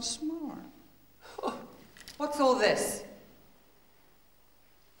quite smart. What's all this?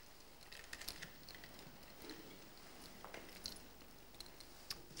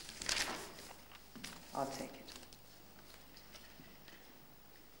 I'll take it.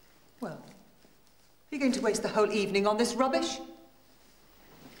 Well, are you going to waste the whole evening on this rubbish?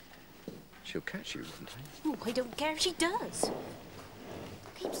 She'll catch you one day. Oh, I don't care if she does.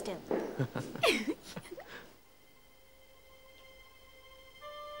 Keep still.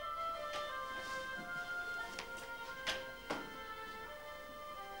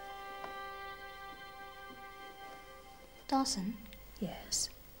 Dawson? Yes.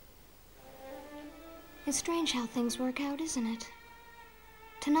 It's strange how things work out, isn't it?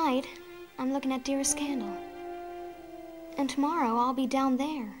 Tonight, I'm looking at Dearest Candle. And tomorrow, I'll be down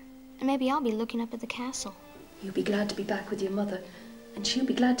there. And maybe I'll be looking up at the castle. You'll be glad to be back with your mother, and she'll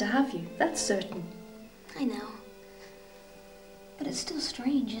be glad to have you, that's certain. I know. But it's still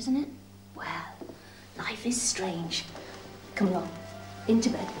strange, isn't it? Well, life is strange. Come along,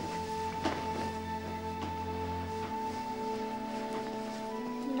 into bed.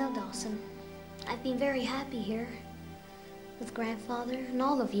 You know, Dawson, I've been very happy here. With Grandfather and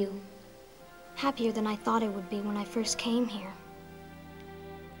all of you. Happier than I thought I would be when I first came here.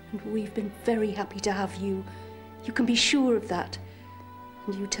 And we've been very happy to have you. You can be sure of that.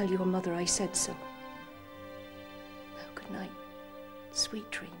 And you tell your mother I said so. Now, good night.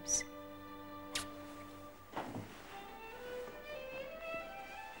 Sweet dreams.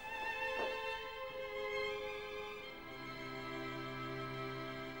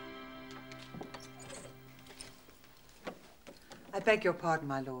 beg your pardon,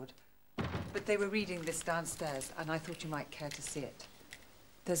 my lord, but they were reading this downstairs, and I thought you might care to see it.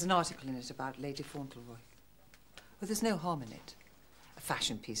 There's an article in it about Lady Fauntleroy. Well, there's no harm in it. A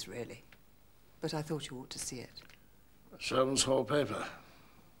fashion piece, really. But I thought you ought to see it. Servants' hall paper.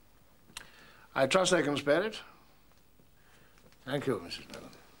 I trust I can spare it. Thank you, Mrs. Mellon.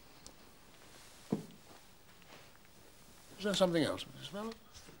 Is there something else, Mrs. Mellon?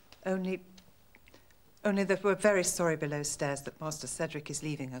 Only that we're very sorry below stairs that Master Cedric is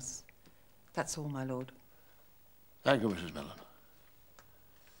leaving us. That's all, my lord. Thank you, Mrs. Mellon.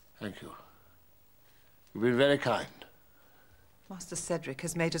 Thank you. You've been very kind. Master Cedric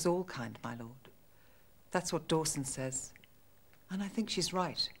has made us all kind, my lord. That's what Dawson says. And I think she's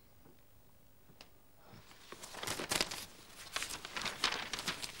right.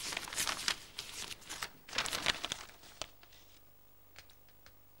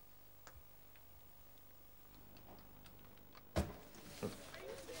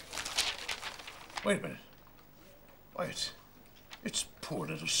 Wait a minute. Why, it's poor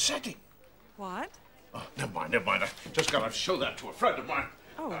little Setty. What? Oh, never mind, never mind. I just gotta show that to a friend of mine.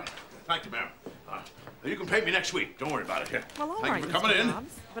 Oh. Thank you, ma'am. You can pay me next week. Don't worry about it here. Well, all Thank right, you for coming Mr. in.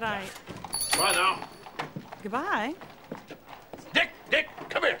 Hobbs, but I... Bye now. Goodbye. Dick,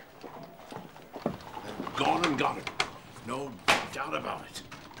 come here. Gone and got it. No doubt about it.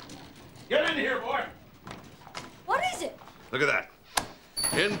 Get in here, boy. What is it? Look at that.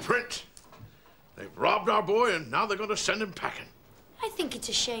 In print. They've robbed our boy, and now they're going to send him packing. I think it's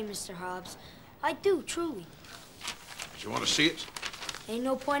a shame, Mr. Hobbs. I do, truly. Do you want to see it? Ain't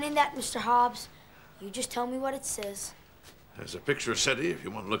no point in that, Mr. Hobbs. You just tell me what it says. There's a picture of Setty, if you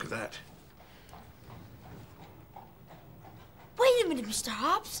want to look at that. Wait a minute, Mr.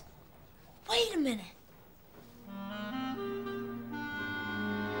 Hobbs. Wait a minute.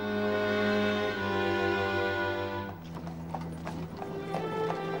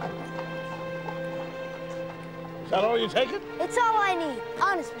 Is that all you take it? It's all I need.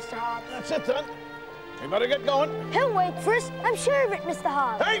 Honest, Mr. Hobbs. That's it, then. You better get going. He'll wait first. I'm sure of it, Mr.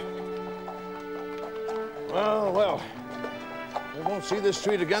 Hobbs. Hey! Well. We won't see this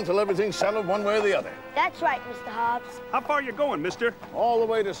street again till everything's settled one way or the other. That's right, Mr. Hobbs. How far are you going, mister? All the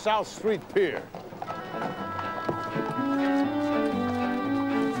way to South Street Pier.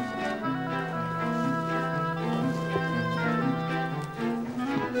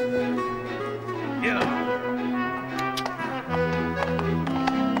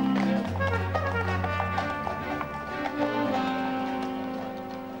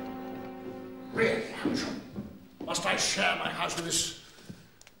 Really, must I share my house with this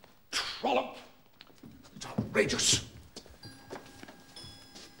trollop? It's outrageous.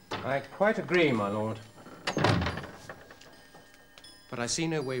 I quite agree, my lord. But I see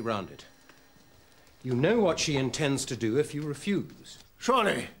no way round it. You know what she intends to do if you refuse.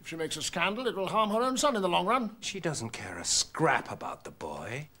 Surely, if she makes a scandal, it will harm her own son in the long run. She doesn't care a scrap about the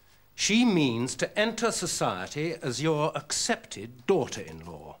boy. She means to enter society as your accepted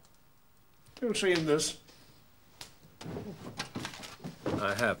daughter-in-law. You've seen this.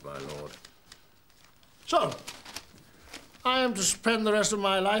 I have, my lord. So, I am to spend the rest of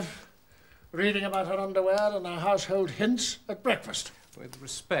my life reading about her underwear and her household hints at breakfast. With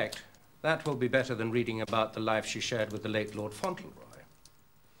respect, that will be better than reading about the life she shared with the late Lord Fauntleroy.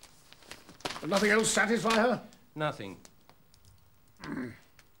 And nothing else satisfy her? Nothing.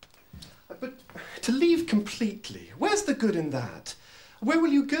 But to leave completely, where's the good in that? Where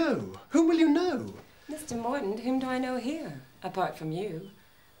will you go? Whom will you know? Mr. Mordaunt, whom do I know here, apart from you?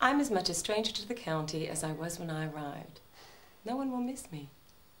 I'm as much a stranger to the county as I was when I arrived. No one will miss me.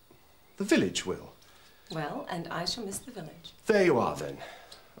 The village will. Well, and I shall miss the village. There you are, then.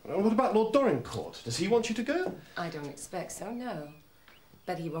 What about Lord Dorincourt? Does he want you to go? I don't expect so, no.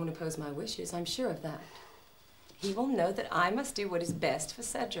 But he won't oppose my wishes, I'm sure of that. He will know that I must do what is best for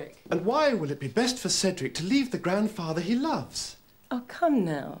Cedric. And why will it be best for Cedric to leave the grandfather he loves? Oh, come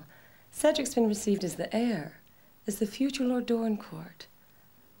now. Cedric's been received as the heir, as the future Lord Dorincourt.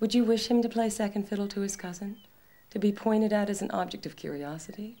 Would you wish him to play second fiddle to his cousin? To be pointed at as an object of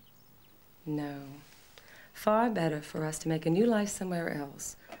curiosity? No. Far better for us to make a new life somewhere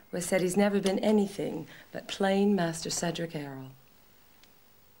else, where Ceddy's never been anything but plain Master Cedric Errol.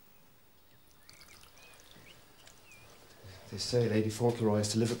 They say Lady Fauntleroy is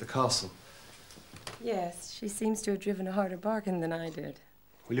to live at the castle. Yes, she seems to have driven a harder bargain than I did.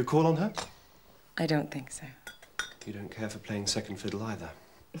 Will you call on her? I don't think so. You don't care for playing second fiddle either.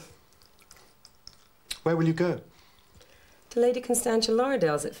 Where will you go? To Lady Constantia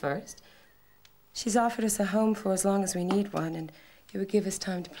Lauderdale's at first. She's offered us a home for as long as we need one, and it would give us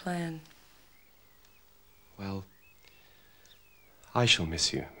time to plan. Well, I shall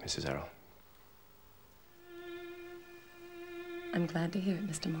miss you, Mrs. Errol. I'm glad to hear it,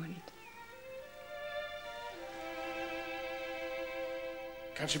 Mr. Mordaunt.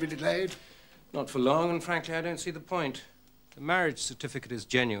 Can she be delayed? Not for long, and frankly, I don't see the point. The marriage certificate is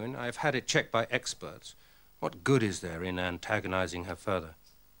genuine. I've had it checked by experts. What good is there in antagonizing her further?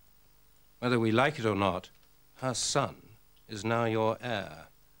 Whether we like it or not, her son is now your heir.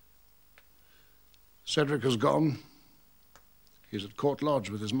 Cedric has gone. He's at Court Lodge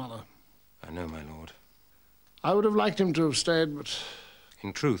with his mother. I know, my lord. I would have liked him to have stayed, but...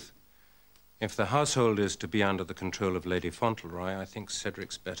 In truth, if the household is to be under the control of Lady Fauntleroy, I think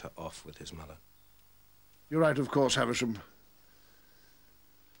Cedric's better off with his mother. You're right, of course, Havisham.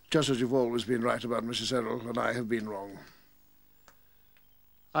 Just as you've always been right about Mrs. Errol, and I have been wrong.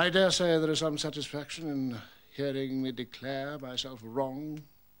 I dare say there is some satisfaction in hearing me declare myself wrong.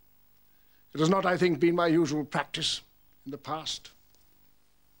 It has not, I think, been my usual practice in the past.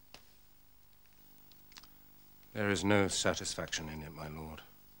 There is no satisfaction in it, my lord.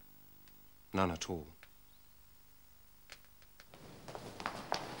 None at all.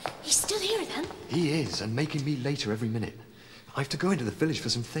 He's still here, then? He is, and making me later every minute. I have to go into the village for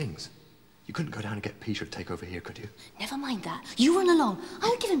some things. You couldn't go down and get Peter to take over here, could you? Never mind that. You run along.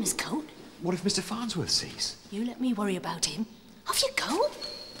 I'll give him his coat. What if Mr. Farnsworth sees? You let me worry about him. Off you go.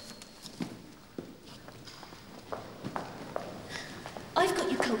 I've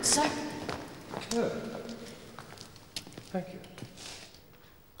got your coat, sir. Good. Thank you.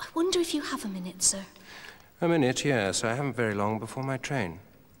 I wonder if you have a minute, sir. A minute, yes. I haven't very long before my train.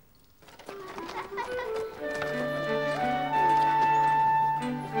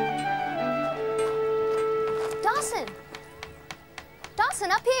 Dawson!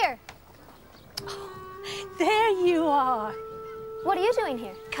 Dawson, up here! Oh, there you are. What are you doing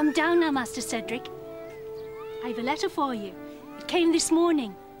here? Come down now, Master Cedric. I've a letter for you. It came this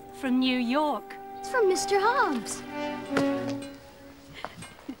morning from New York. It's from Mr. Hobbs.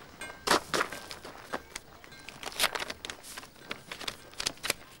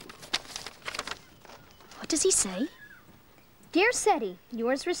 What does he say? Dear Seti,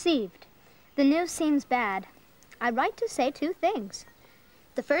 yours received. The news seems bad. I write to say two things.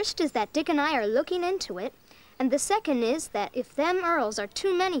 The first is that Dick and I are looking into it, and the second is that if them Earls are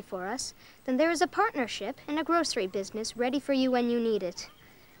too many for us, then there is a partnership in a grocery business ready for you when you need it.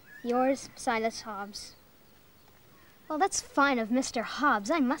 Yours, Silas Hobbs. Well, that's fine of Mr. Hobbs,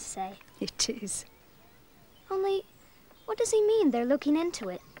 I must say. It is. Only, what does he mean they're looking into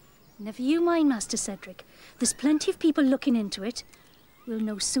it? Never you mind, Master Cedric. There's plenty of people looking into it. We'll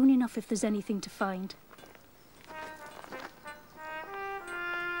know soon enough if there's anything to find.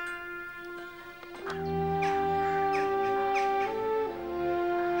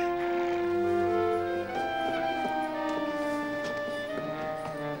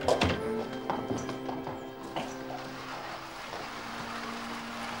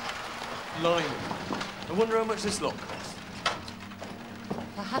 Blimey. I wonder how much this lot costs.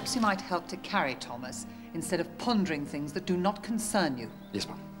 Perhaps you might help to carry Thomas, instead of pondering things that do not concern you. Yes,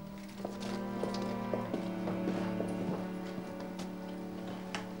 ma'am.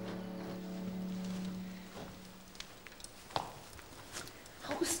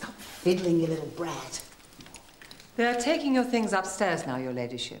 Oh, stop fiddling, you little brat. They're taking your things upstairs now, your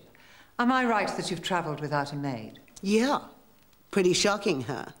ladyship. Am I right that you've travelled without a maid? Yeah. Pretty shocking,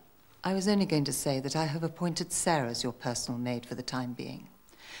 huh? I was only going to say that I have appointed Sarah as your personal maid for the time being.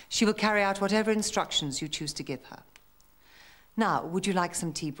 She will carry out whatever instructions you choose to give her. Now, would you like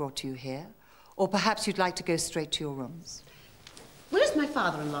some tea brought to you here? Or perhaps you'd like to go straight to your rooms? Where's my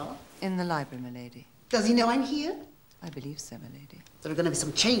father-in-law? In the library, my lady. Does he know I'm here? I believe so, my lady. There are going to be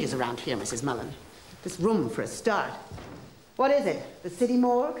some changes around here, Mrs. Mullen. This room, for a start. What is it? The city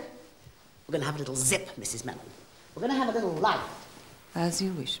morgue? We're going to have a little zip, Mrs. Mullen. We're going to have a little life. As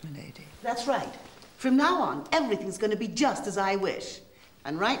you wish, my lady. That's right. From now on, everything's going to be just as I wish.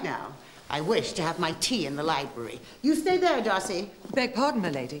 And right now, I wish to have my tea in the library. You stay there, Darcy. Beg pardon,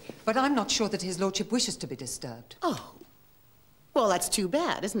 my lady, but I'm not sure that his lordship wishes to be disturbed. Oh. Well, that's too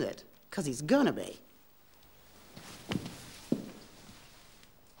bad, isn't it? Because he's gonna be.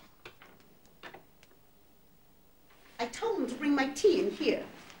 I told him to bring my tea in here.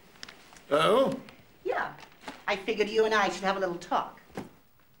 Oh? Yeah. I figured you and I should have a little talk.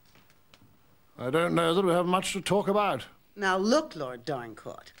 I don't know that we have much to talk about. Now look, Lord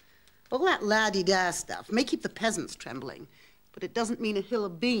Dorincourt. All that la-di-da stuff may keep the peasants trembling, but it doesn't mean a hill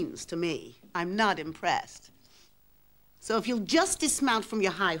of beans to me. I'm not impressed. So if you'll just dismount from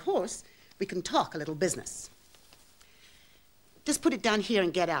your high horse, we can talk a little business. Just put it down here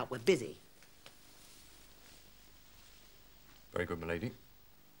and get out. We're busy. Very good, my lady.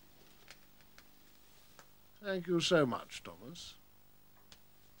 Thank you so much, Thomas.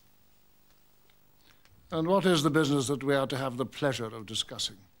 And what is the business that we are to have the pleasure of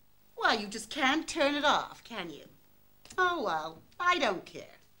discussing? Well, you just can't turn it off, can you? Oh, well, I don't care.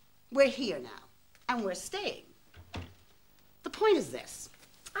 We're here now, and we're staying. The point is this.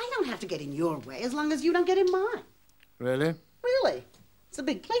 I don't have to get in your way as long as you don't get in mine. Really? Really? It's a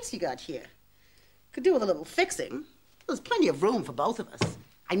big place you got here. Could do with a little fixing. There's plenty of room for both of us.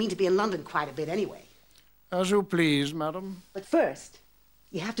 I mean to be in London quite a bit anyway. As you please, madam. But first,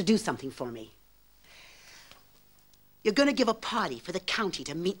 you have to do something for me. You're going to give a party for the county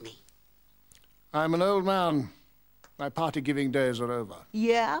to meet me. I'm an old man. My party-giving days are over.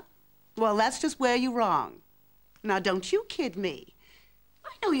 Yeah? Well, that's just where you're wrong. Now, don't you kid me. I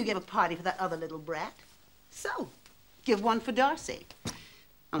know you gave a party for that other little brat. So, give one for Darcy.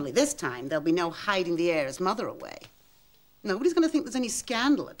 Only this time, there'll be no hiding the heir's mother away. Nobody's going to think there's any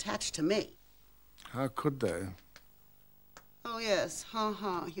scandal attached to me. How could they? Oh, yes.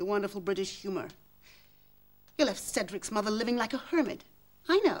 Ha-ha. Your wonderful British humor. You left Cedric's mother living like a hermit.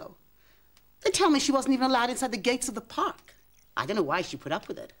 I know. They tell me she wasn't even allowed inside the gates of the park. I don't know why she put up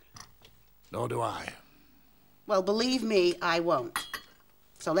with it. Nor do I. Well, believe me, I won't.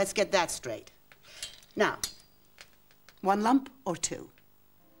 So let's get that straight. Now, 1 lump or 2?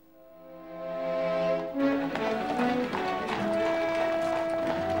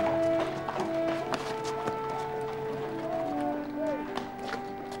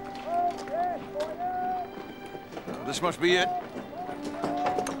 This must be it.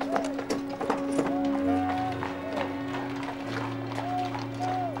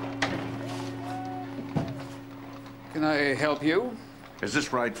 Can I help you? Is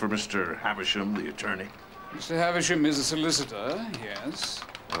this right for Mr. Havisham, the attorney? Mr. Havisham is a solicitor, yes.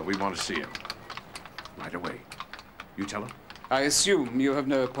 Well, we want to see him. Right away. You tell him? I assume you have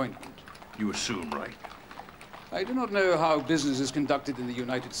no appointment. You assume, right? I do not know how business is conducted in the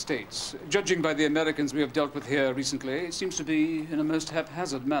United States. Judging by the Americans we have dealt with here recently, it seems to be in a most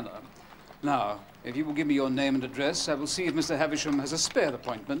haphazard manner. Now, if you will give me your name and address, I will see if Mr. Havisham has a spare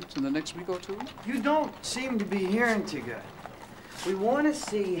appointment in the next week or 2. You don't seem to be hearing too good. We want to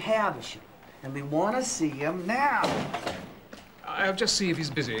see Havisham, and we want to see him now. I'll just see if he's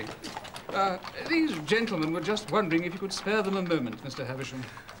busy. These gentlemen were just wondering if you could spare them a moment, Mr. Havisham.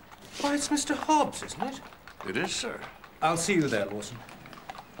 Why, it's Mr. Hobbs, isn't it? It is, sir. I'll see you there, Lawson.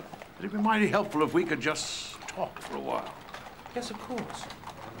 It'd be mighty helpful if we could just talk for a while. Yes, of course.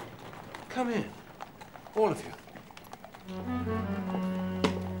 Come in. All of you.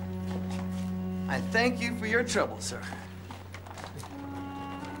 I thank you for your trouble, sir.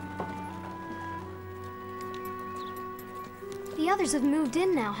 The others have moved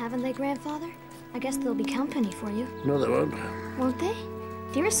in now, haven't they, Grandfather? I guess they'll be company for you. No, they won't. Won't they?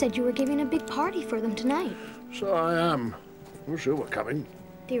 Dearest said you were giving a big party for them tonight. So I am. I'm sure we're coming.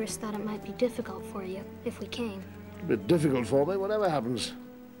 Dearest thought it might be difficult for you if we came. A bit difficult for me, whatever happens.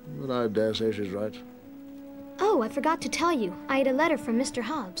 But I dare say she's right. Oh, I forgot to tell you. I had a letter from Mr.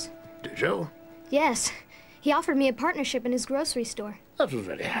 Hobbs. Did you? Yes. He offered me a partnership in his grocery store. That was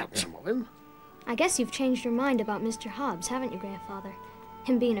very handsome of him. I guess you've changed your mind about Mr. Hobbs, haven't you, Grandfather?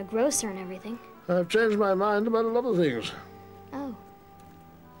 Him being a grocer and everything. I've changed my mind about a lot of things. Oh.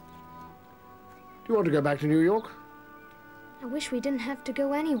 Do you want to go back to New York? I wish we didn't have to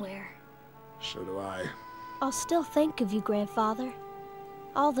go anywhere. So do I. I'll still think of you, Grandfather.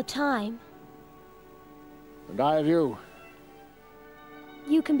 All the time. And I of you.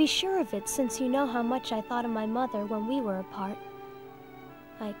 You can be sure of it, since you know how much I thought of my mother when we were apart.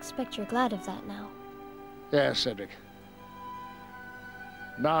 I expect you're glad of that now. Yes, Cedric.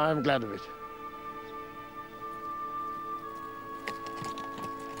 Now I'm glad of it.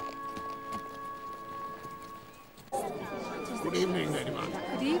 Good evening, Lady Mark.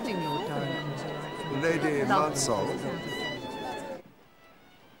 Good evening, Lord Durham. Lady Mansell.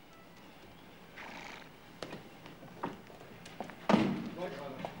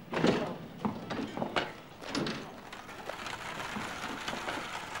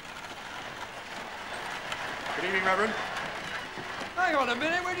 Good evening, Reverend. Hang on a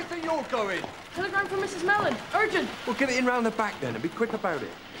minute, where do you think you're going? Telegram from Mrs. Mellon. Urgent. Well, get it in round the back then and be quick about it.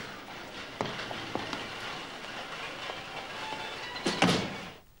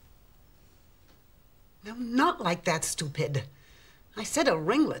 No, not like that, stupid. I said a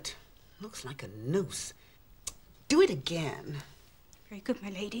ringlet. Looks like a noose. Do it again. Very good,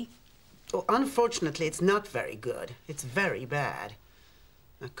 my lady. Oh, unfortunately, it's not very good. It's very bad.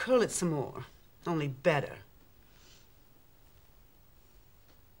 Now curl it some more, only better.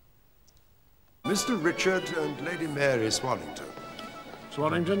 Mr. Richard and Lady Mary Swallington.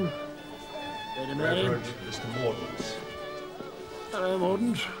 Swallington. Lady Mary. Reverend Mr. Mordaunt. Hello,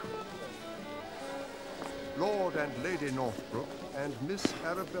 Mordaunt. Lord and Lady Northbrook and Miss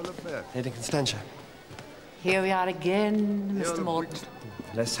Arabella Bear. Lady Constantia. Here we are again, Mr. Mordaunt.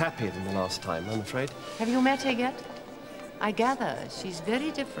 Less happy than the last time, I'm afraid. Have you met her yet? I gather she's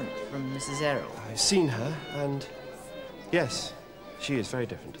very different from Mrs. Errol. I've seen her, and yes, she is very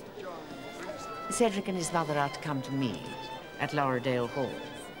different. Cedric and his mother are to come to me at Lauradale Hall.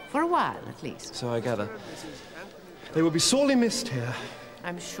 For a while, at least. So I gather. They will be sorely missed here.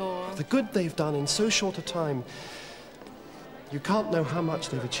 I'm sure. The good they've done in so short a time. You can't know how much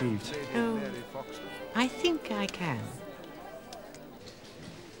they've achieved. Oh, I think I can.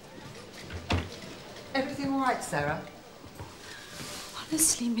 Everything all right, Sarah?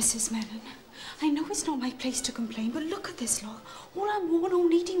 Honestly, Mrs. Mellon, I know it's not my place to complain, but look at this lot. All I'm worn on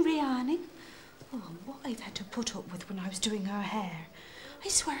needing re-ironing. Oh, and what I've had to put up with when I was doing her hair. I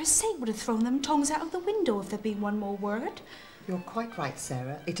swear a saint would have thrown them tongs out of the window if there'd been one more word. You're quite right,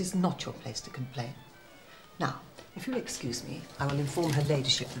 Sarah. It is not your place to complain. Now, if you'll excuse me, I will inform her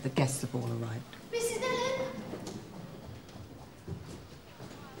ladyship that the guests have all arrived. Mrs. Mellon!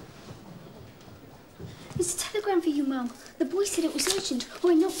 It's a telegram for you, Mum. The boy said it was urgent,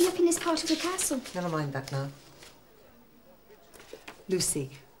 or I'd not be up in this part of the castle. Never mind that now.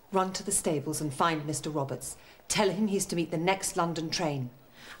 Lucy, run to the stables and find Mr. Roberts. Tell him he's to meet the next London train.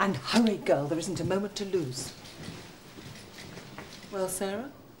 And hurry, girl, there isn't a moment to lose. Well, Sarah?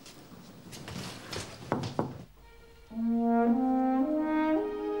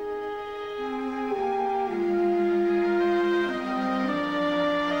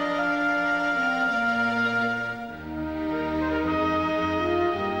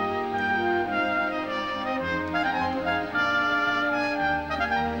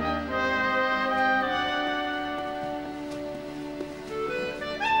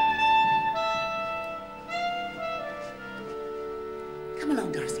 Come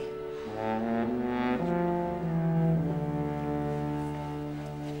along, Darcy.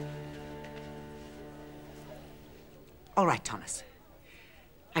 All right, Thomas.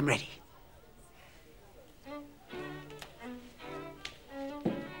 I'm ready.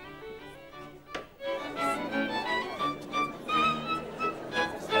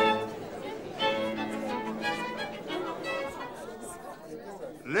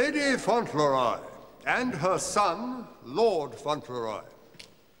 Lady Fauntleroy and her son, Lord Fauntleroy.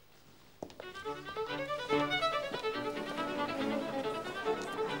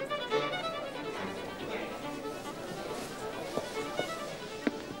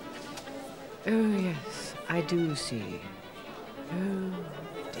 Oh, yes, I do see. Oh,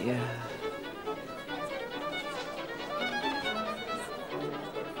 dear.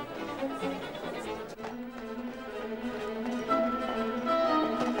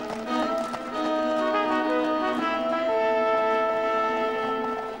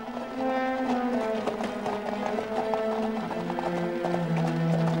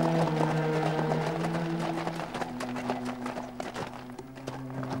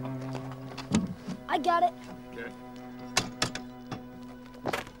 I got it.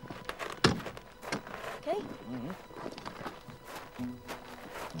 Okay.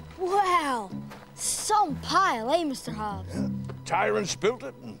 Wow. Some pile, eh, Mr. Hobbs? Yeah. Tyrants built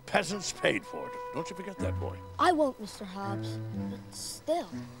it and peasants paid for it. Don't you forget that, boy. I won't, Mr. Hobbs. But still.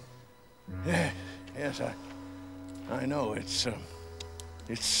 Yeah, yes, I know. It's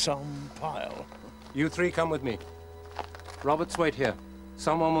some pile. You three come with me. Roberts, wait here.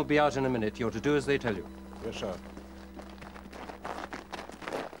 Someone will be out in a minute. You're to do as they tell you. Yes, sir.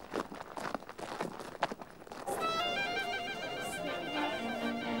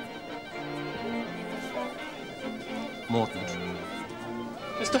 Mordaunt.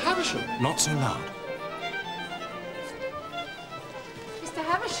 Mr. Havisham! Not so loud. Mr.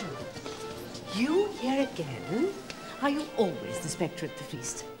 Havisham, you here again? Are you always the spectre at the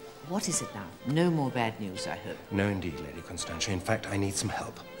feast? What is it now? No more bad news, I hope. No, indeed, Lady Constantia. In fact, I need some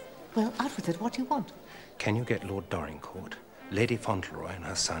help. Well, out with it. What do you want? Can you get Lord Dorincourt, Lady Fauntleroy and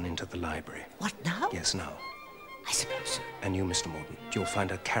her son into the library? What, now? Yes, now. I suppose so. And you, Mr. Mordaunt, you'll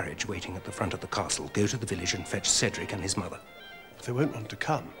find a carriage waiting at the front of the castle. Go to the village and fetch Cedric and his mother. They won't want to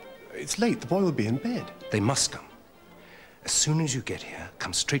come. It's late. The boy will be in bed. They must come. As soon as you get here,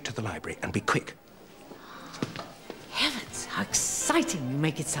 come straight to the library and be quick. Heavens, how exciting you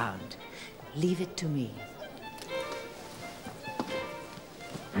make it sound. Leave it to me.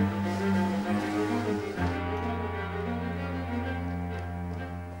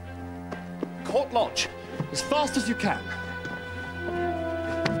 Court Lodge, as fast as you can.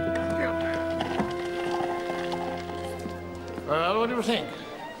 Well, what do you think?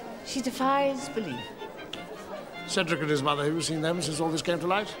 She defies belief. Cedric and his mother, have you seen them since all this came to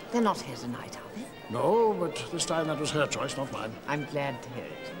light? They're not here tonight, are they? No, but this time that was her choice, not mine. I'm glad to hear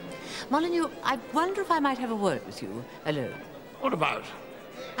it. Molyneux, I wonder if I might have a word with you alone. What about?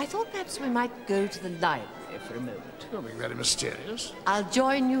 I thought perhaps we might go to the library for a moment. You're being very mysterious. I'll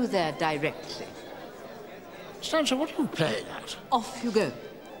join you there directly. Stancher, what are you playing at? Off you go.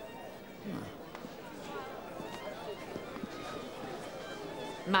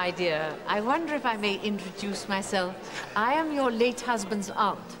 My dear, I wonder if I may introduce myself. I am your late husband's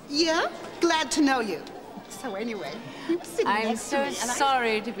aunt. Yeah? Glad to know you. So anyway, I'm so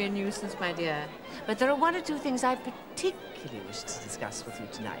sorry to be a nuisance, my dear, but there are one or two things I particularly wish to discuss with you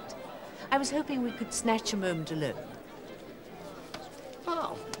tonight. I was hoping we could snatch a moment alone.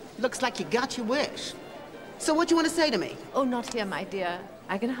 Oh, looks like you got your wish. So what do you want to say to me? Oh, not here, my dear.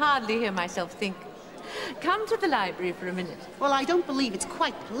 I can hardly hear myself think. Come to the library for a minute. Well, I don't believe it's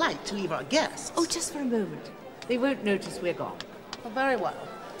quite polite to leave our guests. Oh, just for a moment. They won't notice we're gone. Well, very well.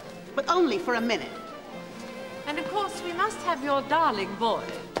 But only for a minute. And of course, we must have your darling boy.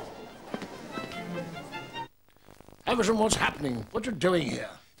 Everson, what's happening? What are you doing here?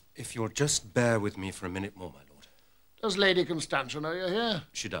 If you'll just bear with me for a minute more, my lord. Does Lady Constantia know you're here?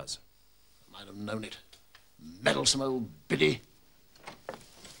 She does. I might have known it. Meddlesome old biddy.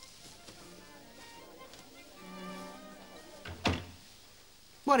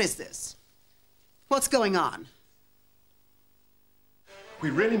 What is this? What's going on? We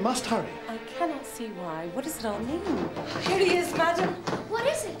really must hurry. I cannot see why. What does it all mean? Here he is, madam. What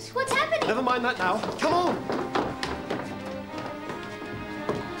is it? What's happening? Never mind that now. Come on!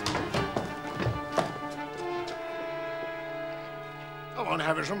 Come on,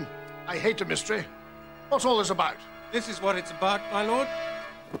 Havisham. I hate a mystery. What's all this about? This is what it's about, my lord.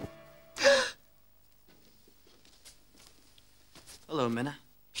 Hello, Minna.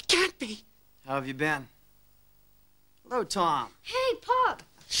 It can't be. How have you been? Hello, Tom. Hey, Pop.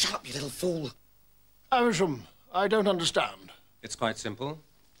 Shut up, you little fool. Havisham, I don't understand. It's quite simple.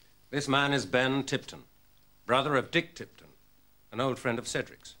 This man is Ben Tipton, brother of Dick Tipton, an old friend of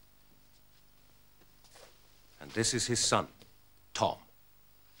Cedric's. And this is his son, Tom.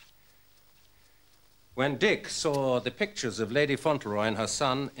 When Dick saw the pictures of Lady Fauntleroy and her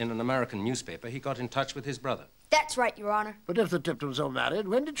son in an American newspaper, he got in touch with his brother. That's right, Your Honor. But if the Tiptons are married,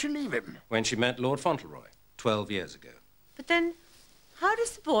 when did she leave him? When she met Lord Fauntleroy, 12 years ago. But then, how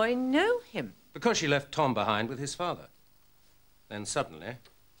does the boy know him? Because she left Tom behind with his father. Then suddenly,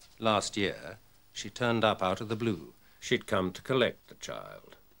 last year, she turned up out of the blue. She'd come to collect the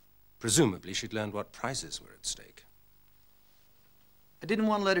child. Presumably, she'd learned what prizes were at stake. I didn't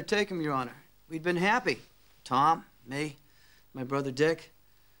want to let her take him, Your Honor. We'd been happy. Tom, me, my brother Dick,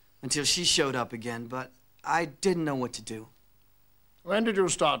 until she showed up again, but I didn't know what to do. When did you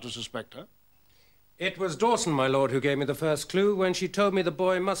start to suspect her? It was Dawson, my lord, who gave me the first clue when she told me the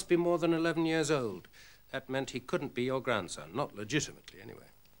boy must be more than 11 years old. That meant he couldn't be your grandson, not legitimately, anyway.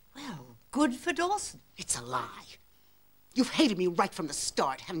 Well, good for Dawson. It's a lie. You've hated me right from the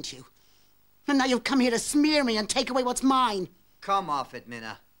start, haven't you? And now you've come here to smear me and take away what's mine. Come off it,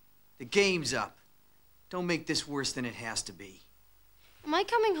 Minna. The game's up. Don't make this worse than it has to be. Am I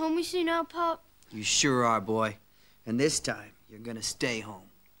coming home with you now, Pop? You sure are, boy. And this time, you're gonna stay home.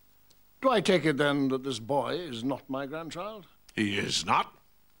 Do I take it, then, that this boy is not my grandchild? He is not.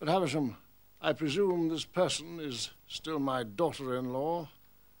 But, Havisham, I presume this person is still my daughter-in-law?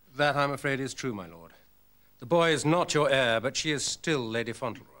 That, I'm afraid, is true, my lord. The boy is not your heir, but she is still Lady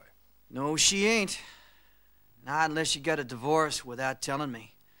Fauntleroy. No, she ain't. Not unless you got a divorce without telling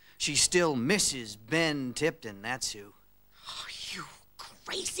me. She's still Mrs. Ben Tipton, that's who. Are you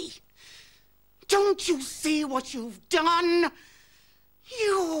crazy? Don't you see what you've done?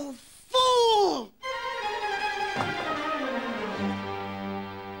 You fool!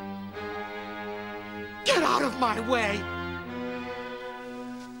 Get out of my way!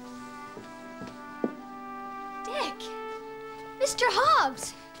 Dick! Mr.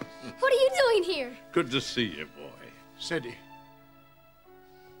 Hobbs! What are you doing here? Good to see you, boy. Sadie.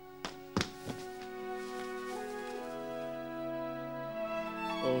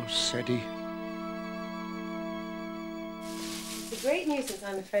 Oh, Sadie. It's a great nuisance,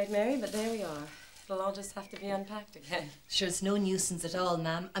 I'm afraid, Mary, but there we are. It'll all just have to be unpacked again. Sure, it's no nuisance at all,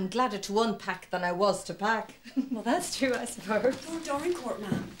 ma'am. I'm gladder to unpack than I was to pack. Well, that's true, I suppose. Lord Dorincourt,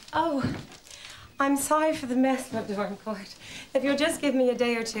 ma'am. Oh, I'm sorry for the mess, Lord Dorincourt. If you'll just give me a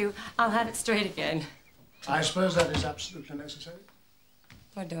day or two, I'll have it straight again. I suppose that is absolutely necessary.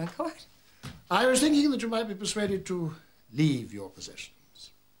 Lord Dorincourt? I was thinking that you might be persuaded to leave your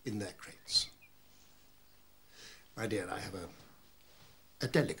possessions in their crates. My dear, I have a a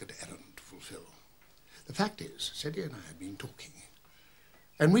delicate errand to fulfill. The fact is, Sadie and I had been talking,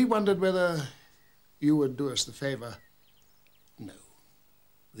 and we wondered whether you would do us the favour, no,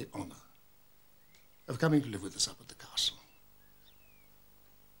 the honour, of coming to live with us up at the castle.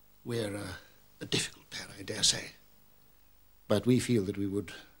 We're a difficult pair, I dare say, but we feel that we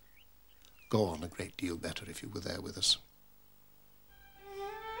would go on a great deal better if you were there with us.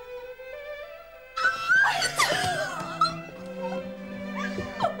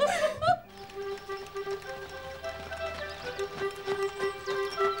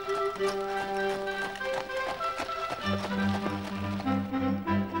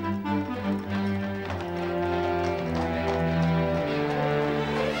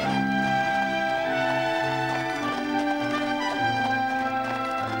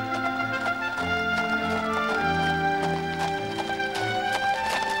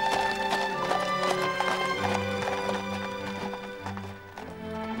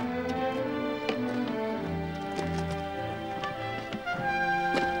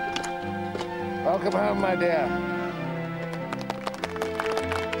 Welcome home, my dear.